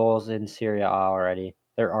most goals in Serie A already.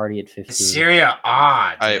 They're already at 15. Syria A.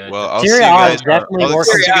 All right, well, I'll see Serie you A guys. is definitely I'll more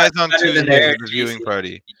see you Serie A guys is on better than Tuesday their at the viewing GC.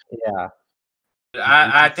 party. Yeah.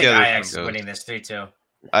 I think The other Ajax is thing goes. winning this 3-2.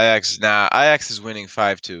 Ajax is winning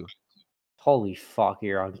 5-2. Holy fuck,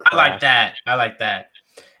 you're on. I like that.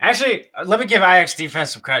 Actually, let me give Ajax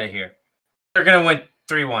defense some credit here. They're gonna win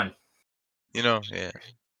 3-1. You know, yeah.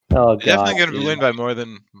 Oh They're god. definitely going to dude. win by more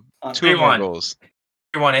than 2 or more 3-1. goals.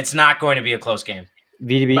 3-1. It's not going to be a close game.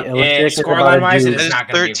 VDB But, Illustric is scoreline about wise, to it do. is It's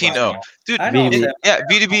not going to be a 13-0. close game. Dude, I know VDB. that. yeah,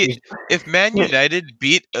 VDB. If Man United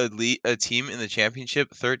beat a team in the championship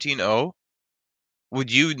 13-0,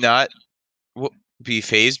 would you not be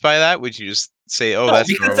phased by that? Would you just say, "Oh, No, that's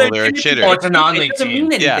because normal. They're a championship shitter." Oh, it's a non-league It doesn't team.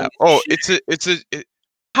 mean Yeah. anything. Oh,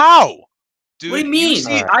 how? Dude, What do you mean?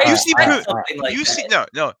 see- I you see expect Pre- something like you that. see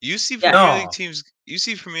no. You see Yeah. Premier No. League teams. You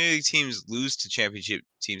see Premier League teams lose to championship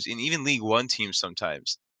teams, and even League One teams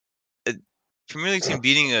sometimes. A Premier League team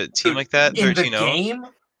beating a team like that, In the 13-0. game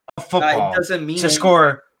of football, It doesn't mean to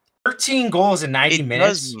score 13 goals in 90 It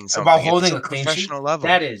minutes does mean while something. holding It's a clean sheet, professional level.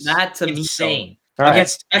 that is Not to me, insane. All right.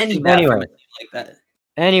 Against Expecting any that Anyway. from a team like that.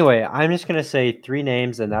 Anyway, I'm just gonna say 3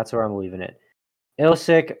 names, and that's where I'm leaving it.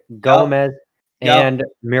 Ilsic, Gomez, Yep. and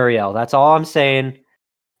Muriel. That's all I'm saying.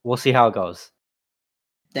 We'll see how it goes.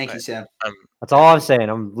 Thank you, Sam. That's all I'm saying.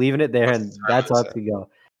 I'm leaving it there, and that's how time it's gonna go.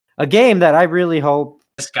 A game that I really hope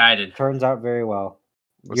Misguided. turns out very well.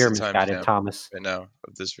 What's You're the time misguided, stamp Thomas. right now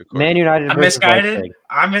of this recording. Man United I'm versus misguided. Leipzig.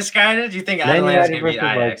 I'm misguided. Do you think Man Atalanta's United going to beat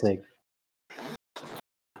versus Ajax? Leipzig.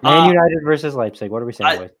 Man United versus Leipzig. What are we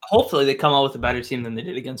saying, boys? Hopefully, they come out with a better team than they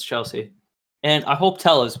did against Chelsea. And I hope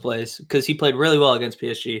Tellez plays because he played really well against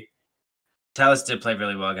PSG. Tellez did play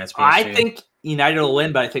really well against PSG. I think United will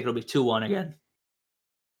win, but I think it'll be 2-1 again.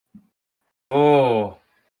 Oh.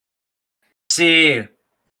 See,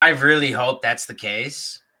 I really hope that's the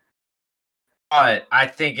case. But I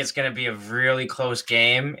think it's going to be a really close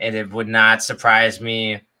game, and it would not surprise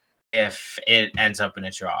me if it ends up in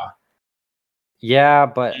a draw. Yeah,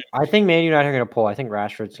 but I think Man United are going to pull. I think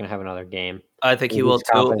Rashford's going to have another game. I think he His will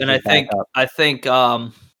too, confidence and I is back think up. I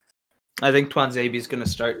think Twanzabi's going to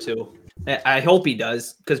start too. I hope he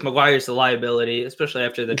does because Maguire's the liability, especially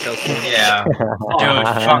after the Chelsea game. Yeah. Dude,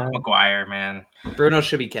 fuck Maguire, man. Bruno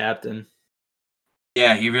should be captain.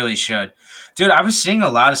 Yeah, he really should. Dude, I was seeing a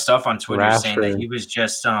lot of stuff on Twitter saying that Rashford. he was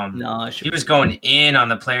just he was going in on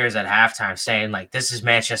the players at halftime, saying like this is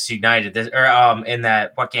Manchester United. In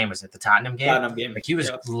that what game was it? The Tottenham game? Tottenham game. Like he was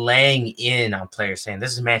laying in on players saying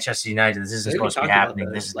this is Manchester United, this isn't supposed to be happening.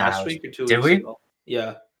 This is last not week or 2 Did weeks we? ago.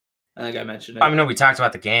 Yeah. I think I mentioned it. I mean, no, we talked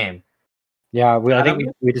about the game. Yeah, I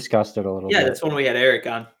think we discussed it a little bit. Yeah, that's when we had Eric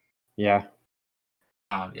on. Yeah.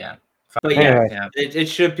 Oh yeah. But Anyway. yeah, it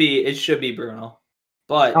should be Bruno.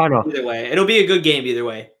 But Oh, no. either way, it'll be a good game either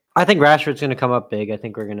way. I think Rashford's going to come up big. I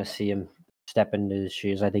think we're going to see him step into his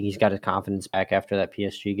shoes. I think he's got his confidence back after that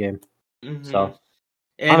PSG game. Mm-hmm. So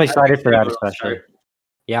and I'm excited for that, Bruno especially. start.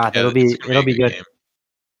 Yeah, Yeah, it'll it's be gonna a good. game.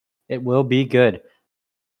 It will be good.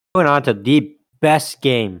 Going on to the best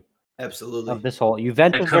game Absolutely. of this whole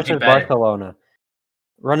Juventus It could be versus better. Barcelona.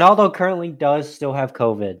 Ronaldo currently does still have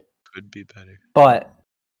COVID, Could be better. but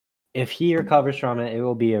if he recovers from it, it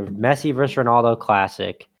will be a Messi versus Ronaldo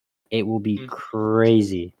classic. It will be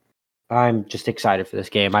crazy. I'm just excited for this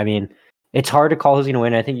game. I mean, it's hard to call who's going to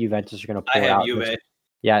win. I think Juventus are going to pull I it have out. Juve.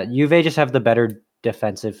 Yeah, Juve just have the better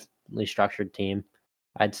defensively structured team,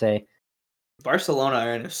 I'd say. Barcelona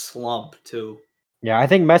are in a slump too. Yeah, I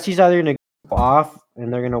think Messi's either going to go off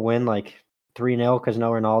and they're going to win like 3-0 because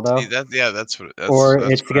no Ronaldo. See, that's what. That's, or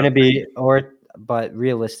that's it's what going to I'm be, but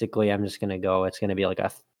realistically, I'm just going to go. It's going to be like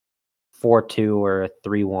a 4-2 or a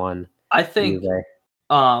 3-1. I think. Juve.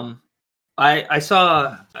 I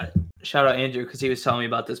saw. Shout out Andrew because he was telling me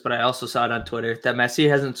about this, but I also saw it on Twitter that Messi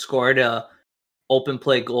hasn't scored a open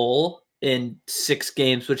play goal in 6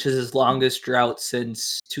 games, which is his longest drought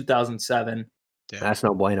since 2007. That's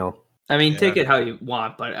no bueno. I mean, Yeah. take it how you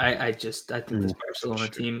want, but I think this Barcelona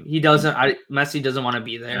team, Messi doesn't want to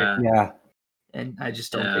be there, Yeah, and I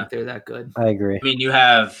just don't Yeah. think they're that good. I agree. I mean, you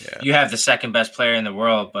have the second best player in the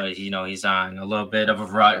world, but he's on a little bit of a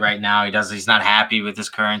rut right now. He's not happy with his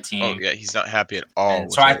current team. Oh yeah, he's not happy at all.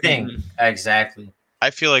 And so I think exactly. I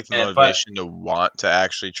feel like the Yeah, but- motivation to want to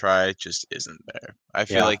actually try just isn't there. I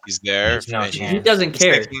feel Yeah. like he's there. There's no and chance. He doesn't he's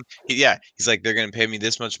care. thinking- he's like, they're gonna pay me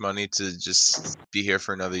this much money to just be here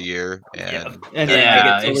for another year, and And then I Yeah, get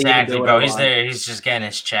to leave and exactly, do what bro. I He's want. there. He's just getting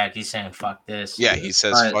his check. He's saying, "Fuck this." yeah, he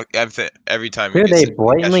says But- fuck every time. Dude, he gets they it,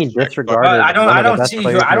 blatantly he gets disregarded. But I don't. one I of the don't best see.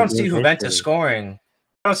 players I in don't the see game Juventus history. scoring.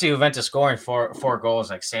 I don't see Juventus scoring four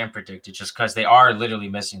goals like Sam predicted, just because they are literally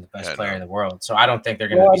missing the best Yeah, player no. in the world. So I don't think they're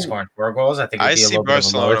going to Well, be scoring 4 goals. I think it'll I be a see little bit of a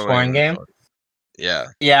Barcelona lower scoring winning. game. Yeah,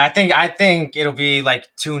 Yeah, I think it'll be like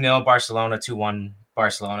 2-0 Barcelona, 2-1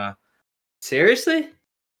 Barcelona. Seriously?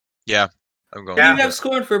 yeah, I'm going. Who do you with have it.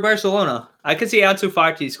 scoring for Barcelona? I could see Ansu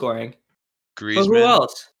Fati scoring. But who Griezmann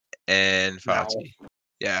else? and Fati.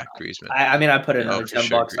 Yeah, Griezmann. I mean, I put another for $10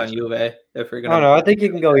 sure, on Griezmann. Juve if we're I gonna. don't know. I think you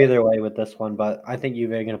can go either way with this one, but I think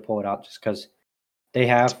Juve are going to pull it out just because they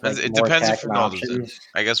have. It more depends if attacking Ronaldo's in. options.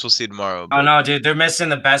 I guess we'll see tomorrow. Oh but- no, dude, they're missing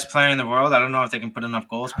the best player in the world. I don't know if they can put enough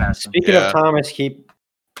goals past him. Speaking Yeah. of Thomas, keep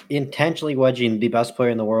intentionally wedging the best player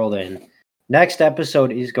in the world in. Next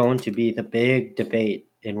episode is going to be the big debate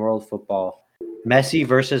in world football: Messi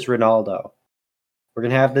versus Ronaldo. We're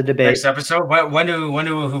gonna have the debate. Next episode. When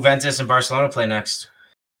do Juventus and Barcelona play next?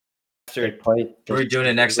 They play. We're doing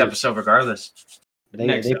it next episode, regardless. They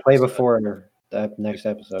next play episode. before the next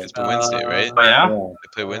episode. It's the Wednesday, right? Oh yeah. Yeah. They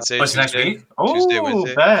play Wednesday. What's next Tuesday? week? Oh, Tuesday,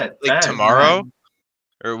 Wednesday? bet. Like tomorrow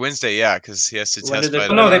or Wednesday? Yeah, because he has to When do test they by.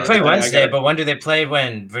 play? No, they I play got Wednesday, it. but when do they play?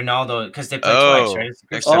 When Ronaldo? Because they play Oh, twice, right?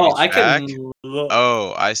 next time Oh, he's I can. back?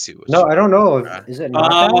 Oh, I see. What No, you- I don't know. Is it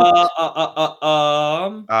knockout?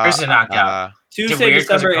 Where's the knockout? Is it Tuesday, weird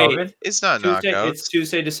 'cause of December 8th. COVID? It's not Tuesday, knockouts. it's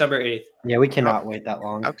Tuesday, December 8th. Yeah, we cannot wait that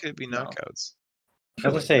long. How could it be No. knockouts? I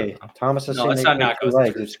was gonna say Thomas is No, saying it's they not play two knockouts,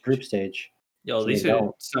 legs. it's It's group stage. Yo, So these they are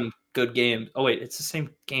don't. some good games. Oh wait, it's the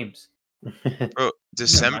same games. Bro,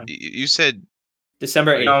 December. mind. You said.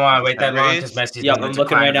 December You don't 8th. want to wait that long December because Messi's Yeah, in the I'm looking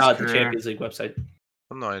decline right of now his at the career. Champions League website.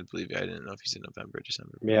 Oh, no, I believe you. I didn't know if he's in November,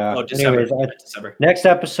 December. Yeah. Oh, December. Anyways, December. next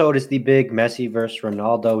episode is the big Messi versus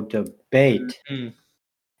Ronaldo debate. Mhm.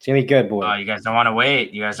 It's gonna be good, boy. Oh, you guys don't want to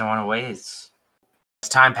wait. You guys don't want to wait. As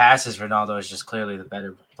time passes, Ronaldo is just clearly the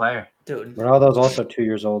better player. Dude, Ronaldo's also 2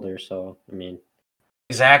 years older, so I mean,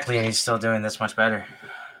 Exactly, and he's still doing this much better.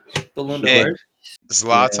 balloon Hey. door.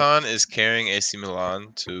 Zlatan is carrying AC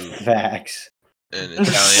Milan to facts. an Italian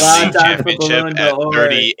Zlatan league for championship Ballon at d'Or.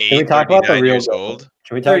 38, Can we talk about the 39 real years goal? old.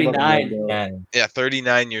 Can we talk about the 39. real goal? And Yeah,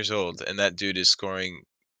 39 years old, and that dude is scoring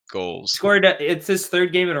goals. It's his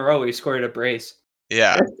 3rd game in a row. He scored a brace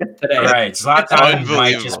Yeah, today. all right, Zlatan might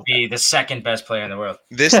Unbelievable. just be the second best player in the world.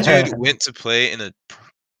 this dude went to play in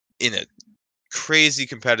a crazy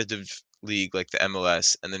competitive league like the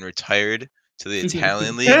MLS, and then retired to the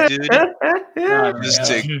Italian league, dude.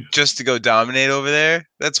 just to go dominate over there.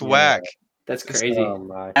 That's whack. That's crazy. Oh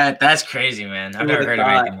my. That's crazy, man. I've never heard of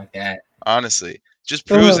anything like that. Honestly, just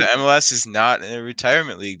proves that MLS is not in a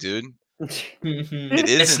retirement league, dude. It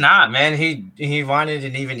isn't. It's not, man. He wanted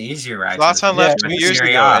an even easier ride. Zlatan left 2 years ago,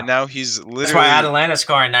 and now he's literally. That's why Atalanta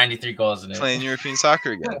scoring 93 goals in it. Playing European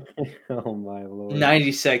soccer again. Oh my lord.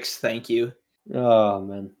 96. Thank you. Oh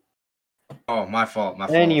man. Oh, my fault.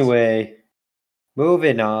 Anyway,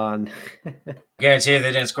 moving on. Guarantee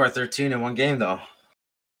they didn't score 13 in one game though.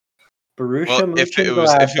 Borussia Well, if it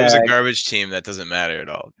was a garbage team, that doesn't matter at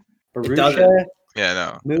all. Borussia.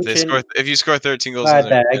 Yeah, no. If you score 13 goals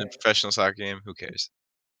in a professional soccer game, who cares?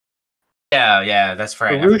 Yeah, that's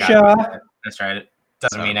right. Borussia. That's right. It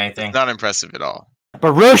doesn't mean anything. It's not impressive at all.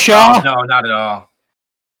 Borussia. No, not at all.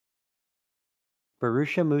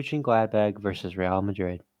 Borussia Mönchengladbach versus Real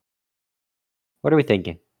Madrid. What are we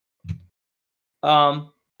thinking?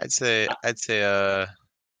 I'd say a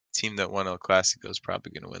team that won El Clasico is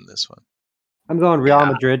probably going to win this one. I'm going Real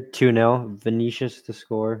Madrid 2-0. Vinicius to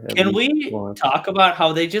score. Can we talk about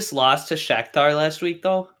how they just lost to Shakhtar last week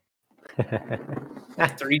though?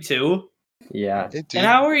 3-2. Yeah. And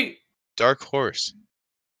how are you? Dark horse.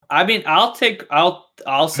 I mean, I'll say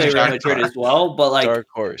Real Madrid as well, but like dark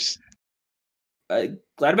horse.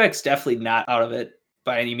 Gladbach's definitely not out of it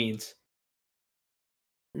by any means.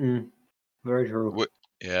 Very true.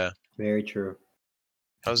 Yeah. Very true.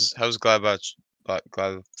 How's Gladbach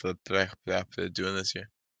doing this year?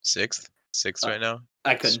 Sixth right now.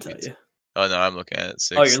 I couldn't tell you. Oh no, I'm looking at it.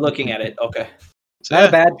 Sixth. Oh, you're looking at it. Okay. So, not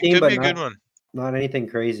a bad team, but be a good one. Not anything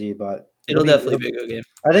crazy, but it'll definitely be a good game.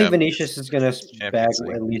 I think Vinicius is going to bag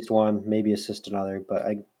at least one, maybe assist another. But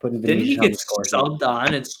I putting Vinicius. Didn't he get subbed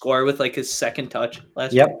on and score with like his second touch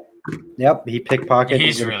last week? week? Yep. He pickpocketed.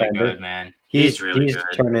 He's really good, man. He's really good.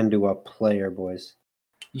 Turned into a player, boys.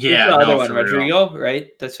 Yeah, the other one, Rodrigo,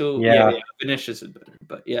 right? That's who. Yeah. Vinicius is better,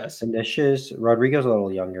 but yes. Vinicius, Rodrigo's a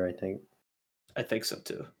little younger, I think. I think so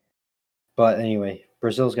too. But anyway,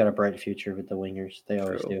 Brazil's got a bright future with the wingers. They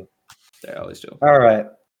always do. They always do. All right.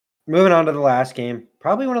 Moving on to the last game.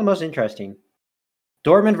 Probably one of the most interesting.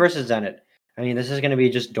 Dortmund versus Zenit. I mean, this is going to be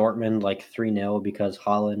just Dortmund like 3-0 because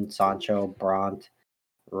Haaland, Sancho, Brandt,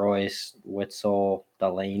 Royce, Witzel,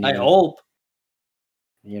 Delaney. I hope.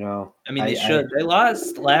 You know. I mean, they should. They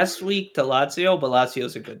lost last week to Lazio, but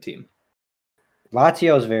Lazio's a good team.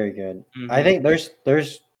 Lazio is very good. Mm-hmm. I think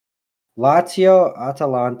there's Lazio,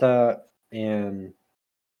 Atalanta, and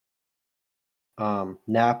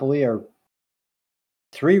Napoli are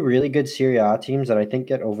three really good Serie A teams that I think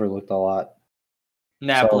get overlooked a lot.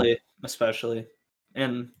 Napoli, especially,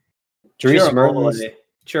 and Dries Mertens,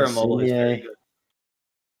 Immobile is very good.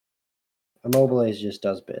 Immobile just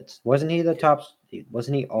does bits. Wasn't he the top?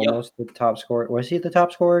 Wasn't he almost the top scorer? Was he the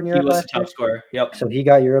top scorer in Europe? He was the top scorer. Yep. So he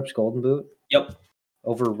got Europe's Golden Boot. Yep.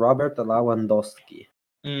 Over Robert Lewandowski.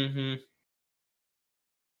 Mm-hmm.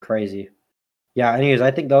 Crazy. Yeah. Anyways, I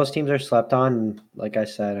think those teams are slept on. And like I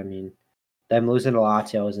said, I mean, them losing to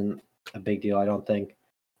Lazio isn't a big deal. I don't think.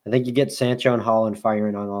 I think you get Sancho and Haaland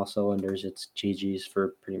firing on all cylinders. It's GG's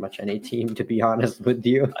for pretty much any team, to be honest with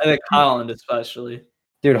you. I think Haaland especially.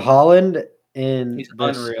 Dude, Haaland and he's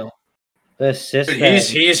unreal. The assist.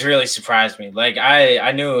 He's really surprised me. Like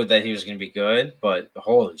I knew that he was gonna be good, but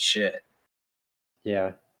holy shit.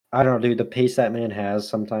 Yeah. I don't know, dude. The pace that man has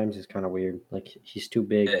sometimes is kind of weird. Like he's too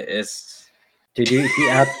big. Dude,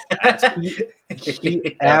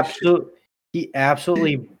 he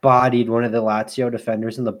absolutely bodied one of the Lazio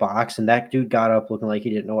defenders in the box, and that dude got up looking like he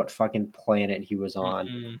didn't know what fucking planet he was on.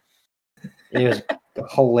 Mm-hmm. It was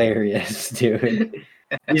hilarious, dude.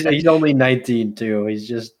 He's only 19 too. He's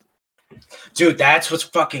just, dude. That's what's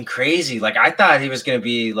fucking crazy. Like I thought he was gonna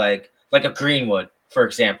be like a Greenwood, for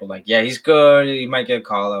example. Like yeah, he's good. He might get a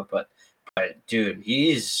call up, but dude,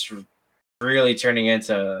 he's really turning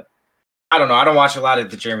into. I don't know. I don't watch a lot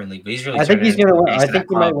of the German league, but he's really. I think he's gonna win. I think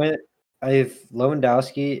he might win. If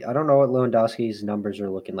Lewandowski, I don't know what Lewandowski's numbers are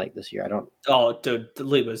looking like this year. I don't. Oh, dude, the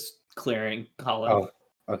league was clearing Haaland. Oh,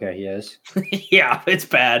 okay, he is. Yeah, it's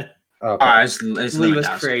bad. Okay. It's league was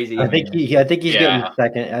crazy. I think he's getting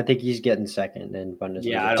second. I think he's getting second in Bundesliga.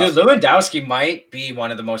 Yeah, dude, Lewandowski might be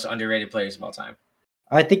one of the most underrated players of all time.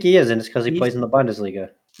 I think he is, and it's because he plays in the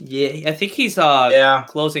Bundesliga. Yeah, I think he's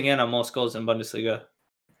closing in on most goals in Bundesliga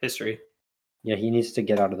history. Yeah, he needs to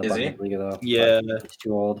get out of the Bundesliga though. Yeah, he's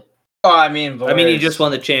too old. Oh, I mean, he just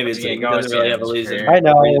won the Champions League. He doesn't really have a reason. I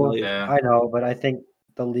know, but I think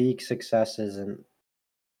the league success isn't.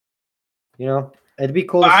 You know, it'd be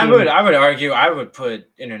cool. I would argue I would put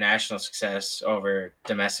international success over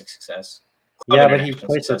domestic success. Yeah, but he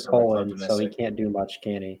plays for Poland, so he can't do much,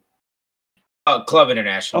 can he? Club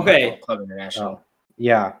International. Okay. Club International. Oh,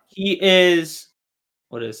 yeah. He is,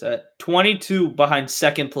 what is that? 22 behind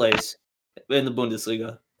second place in the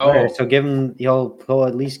Bundesliga. Okay, so give him. He'll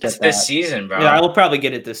at least get that this season, bro. Yeah, I will probably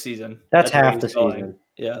get it this season. That's where half he's the going. season.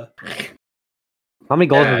 Yeah. How many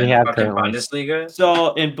goals does he in have fucking currently? Bundesliga.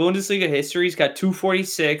 So in Bundesliga history, he's got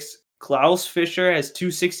 246. Klaus Fischer has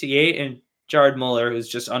 268, and Jared Muller, who's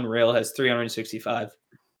just unreal, has 365.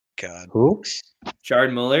 God, Who?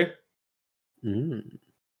 Jared Muller.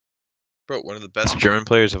 bro, one of the best German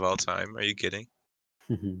players of all time. Are you kidding?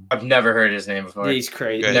 I've never heard his name before. He's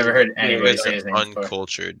crazy. Guys, Never heard You anybody guys say are his name before.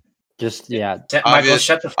 uncultured. Just yeah. Michael,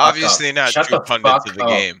 shut the fuck Obviously up. not Shut true the pundits fuck of the up.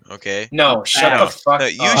 game. Okay. No, shut No, the fuck no,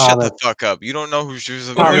 up. you shut the fuck up. You don't know who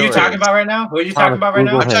Jose Who are Miller you talking is. about right now? Who are you Thomas, talking about right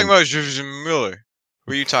now? Google I'm talking him. about Jose Miller.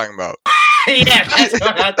 Who are you talking about? Yeah, that's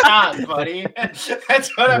what I thought, buddy. That's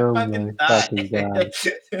what I Oh fucking my thought. fucking God.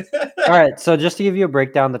 All right, so just to give you a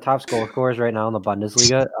breakdown, the top scorers right now in the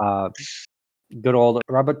Bundesliga, good old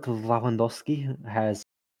Robert Lewandowski has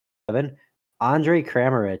 7. Andre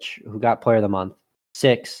Kramaric, who got Player of the Month,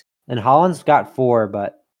 6. And Holland's got 4,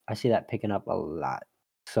 but I see that picking up a lot.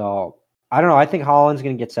 So I don't know. I think Holland's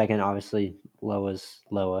going to get second. Obviously, Loa's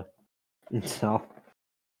Loa. So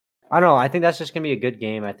I don't know. I think that's just going to be a good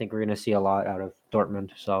game. I think we're going to see a lot out of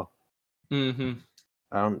Dortmund. So Mm-hmm.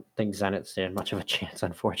 I don't think Zenit stand much of a chance,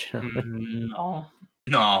 unfortunately. No.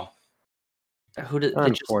 No. Who did they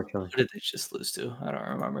Unfortunately. just lose to? I don't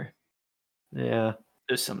remember. Yeah.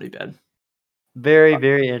 There's somebody bad. Very,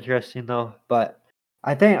 very interesting, though. But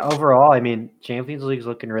I think overall, I mean, Champions League's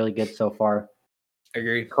looking really good so far. I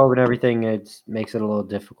agree. COVID and everything, it makes it a little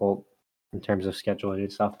difficult in terms of scheduling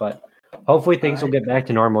and stuff. But hopefully things will get back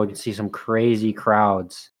to normal. We can see some crazy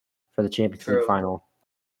crowds for the Champions League True. final.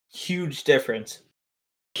 Huge difference.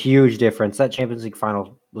 Huge difference. That Champions League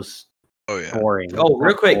final was boring. Oh,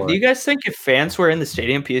 real quick, Boring. do you guys think if fans were in the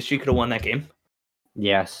stadium, PSG could have won that game?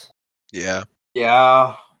 Yes. Yeah.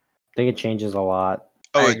 Yeah. I think it changes a lot.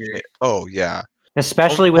 Oh yeah.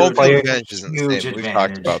 Especially Home with field players, advantage isn't the huge same. We've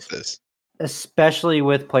advantage. talked about this. especially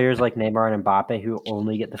with players like Neymar and Mbappe, who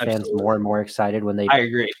only get the fans Absolutely. more and more excited when they I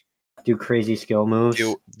agree. do crazy skill moves.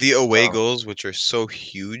 The away goals, which are so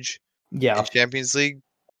huge Yeah, in Champions League,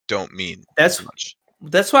 don't mean That's- much.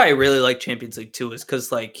 that's why I really like Champions League too. Is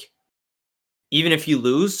because like, even if you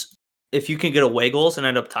lose, if you can get away goals and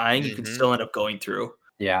end up tying, you can Mhm. still end up going through.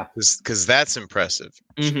 Yeah. Because that's impressive.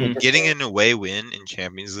 Mhm. Getting an away win in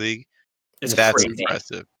Champions League, It's that's crazy.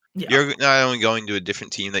 impressive. Yeah. You're not only going to a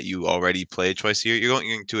different team that you already play twice a year, you're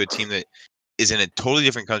going to a team that is in a totally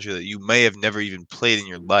different country that you may have never even played in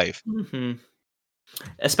your life. Mhm.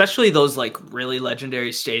 Especially those like really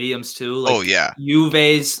legendary stadiums too. Like Oh yeah.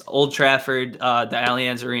 Juve's, Old Trafford, the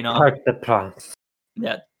Allianz Arena. Parc des Princes.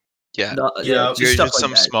 Yeah, Yeah. Yeah. You're stuff just like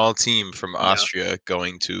some that. small team from Austria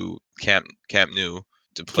going to Camp Nou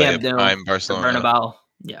to play Camp a Nou, prime the Barcelona. Bernabeu.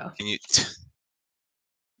 Yeah, Can you? It's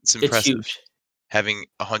it's impressive. huge. Having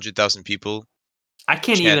 100,000 people I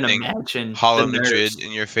can't even chanting imagine Holland the Madrid nerves.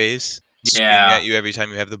 in your face, screaming Yeah. at you every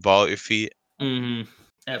time you have the ball at your feet. Mhm.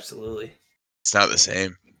 Absolutely. It's not the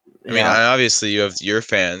same. I mean, Yeah. obviously you have your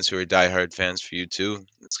fans who are diehard fans for you too.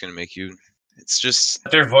 It's gonna make you. It's just.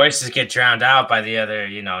 Their voices get drowned out by the other,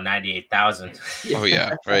 98,000. Oh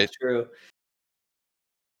yeah, right. True.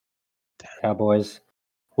 Cowboys.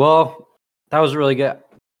 Well, that was really good.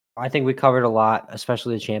 I think we covered a lot,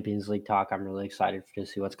 especially the Champions League talk. I'm really excited to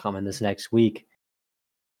see what's coming this next week.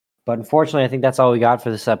 But unfortunately, I think that's all we got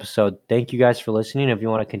for this episode. Thank you guys for listening. If you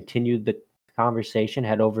want to continue the conversation,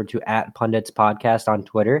 head over to @Pundits Podcast on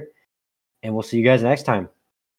Twitter. And we'll see you guys next time.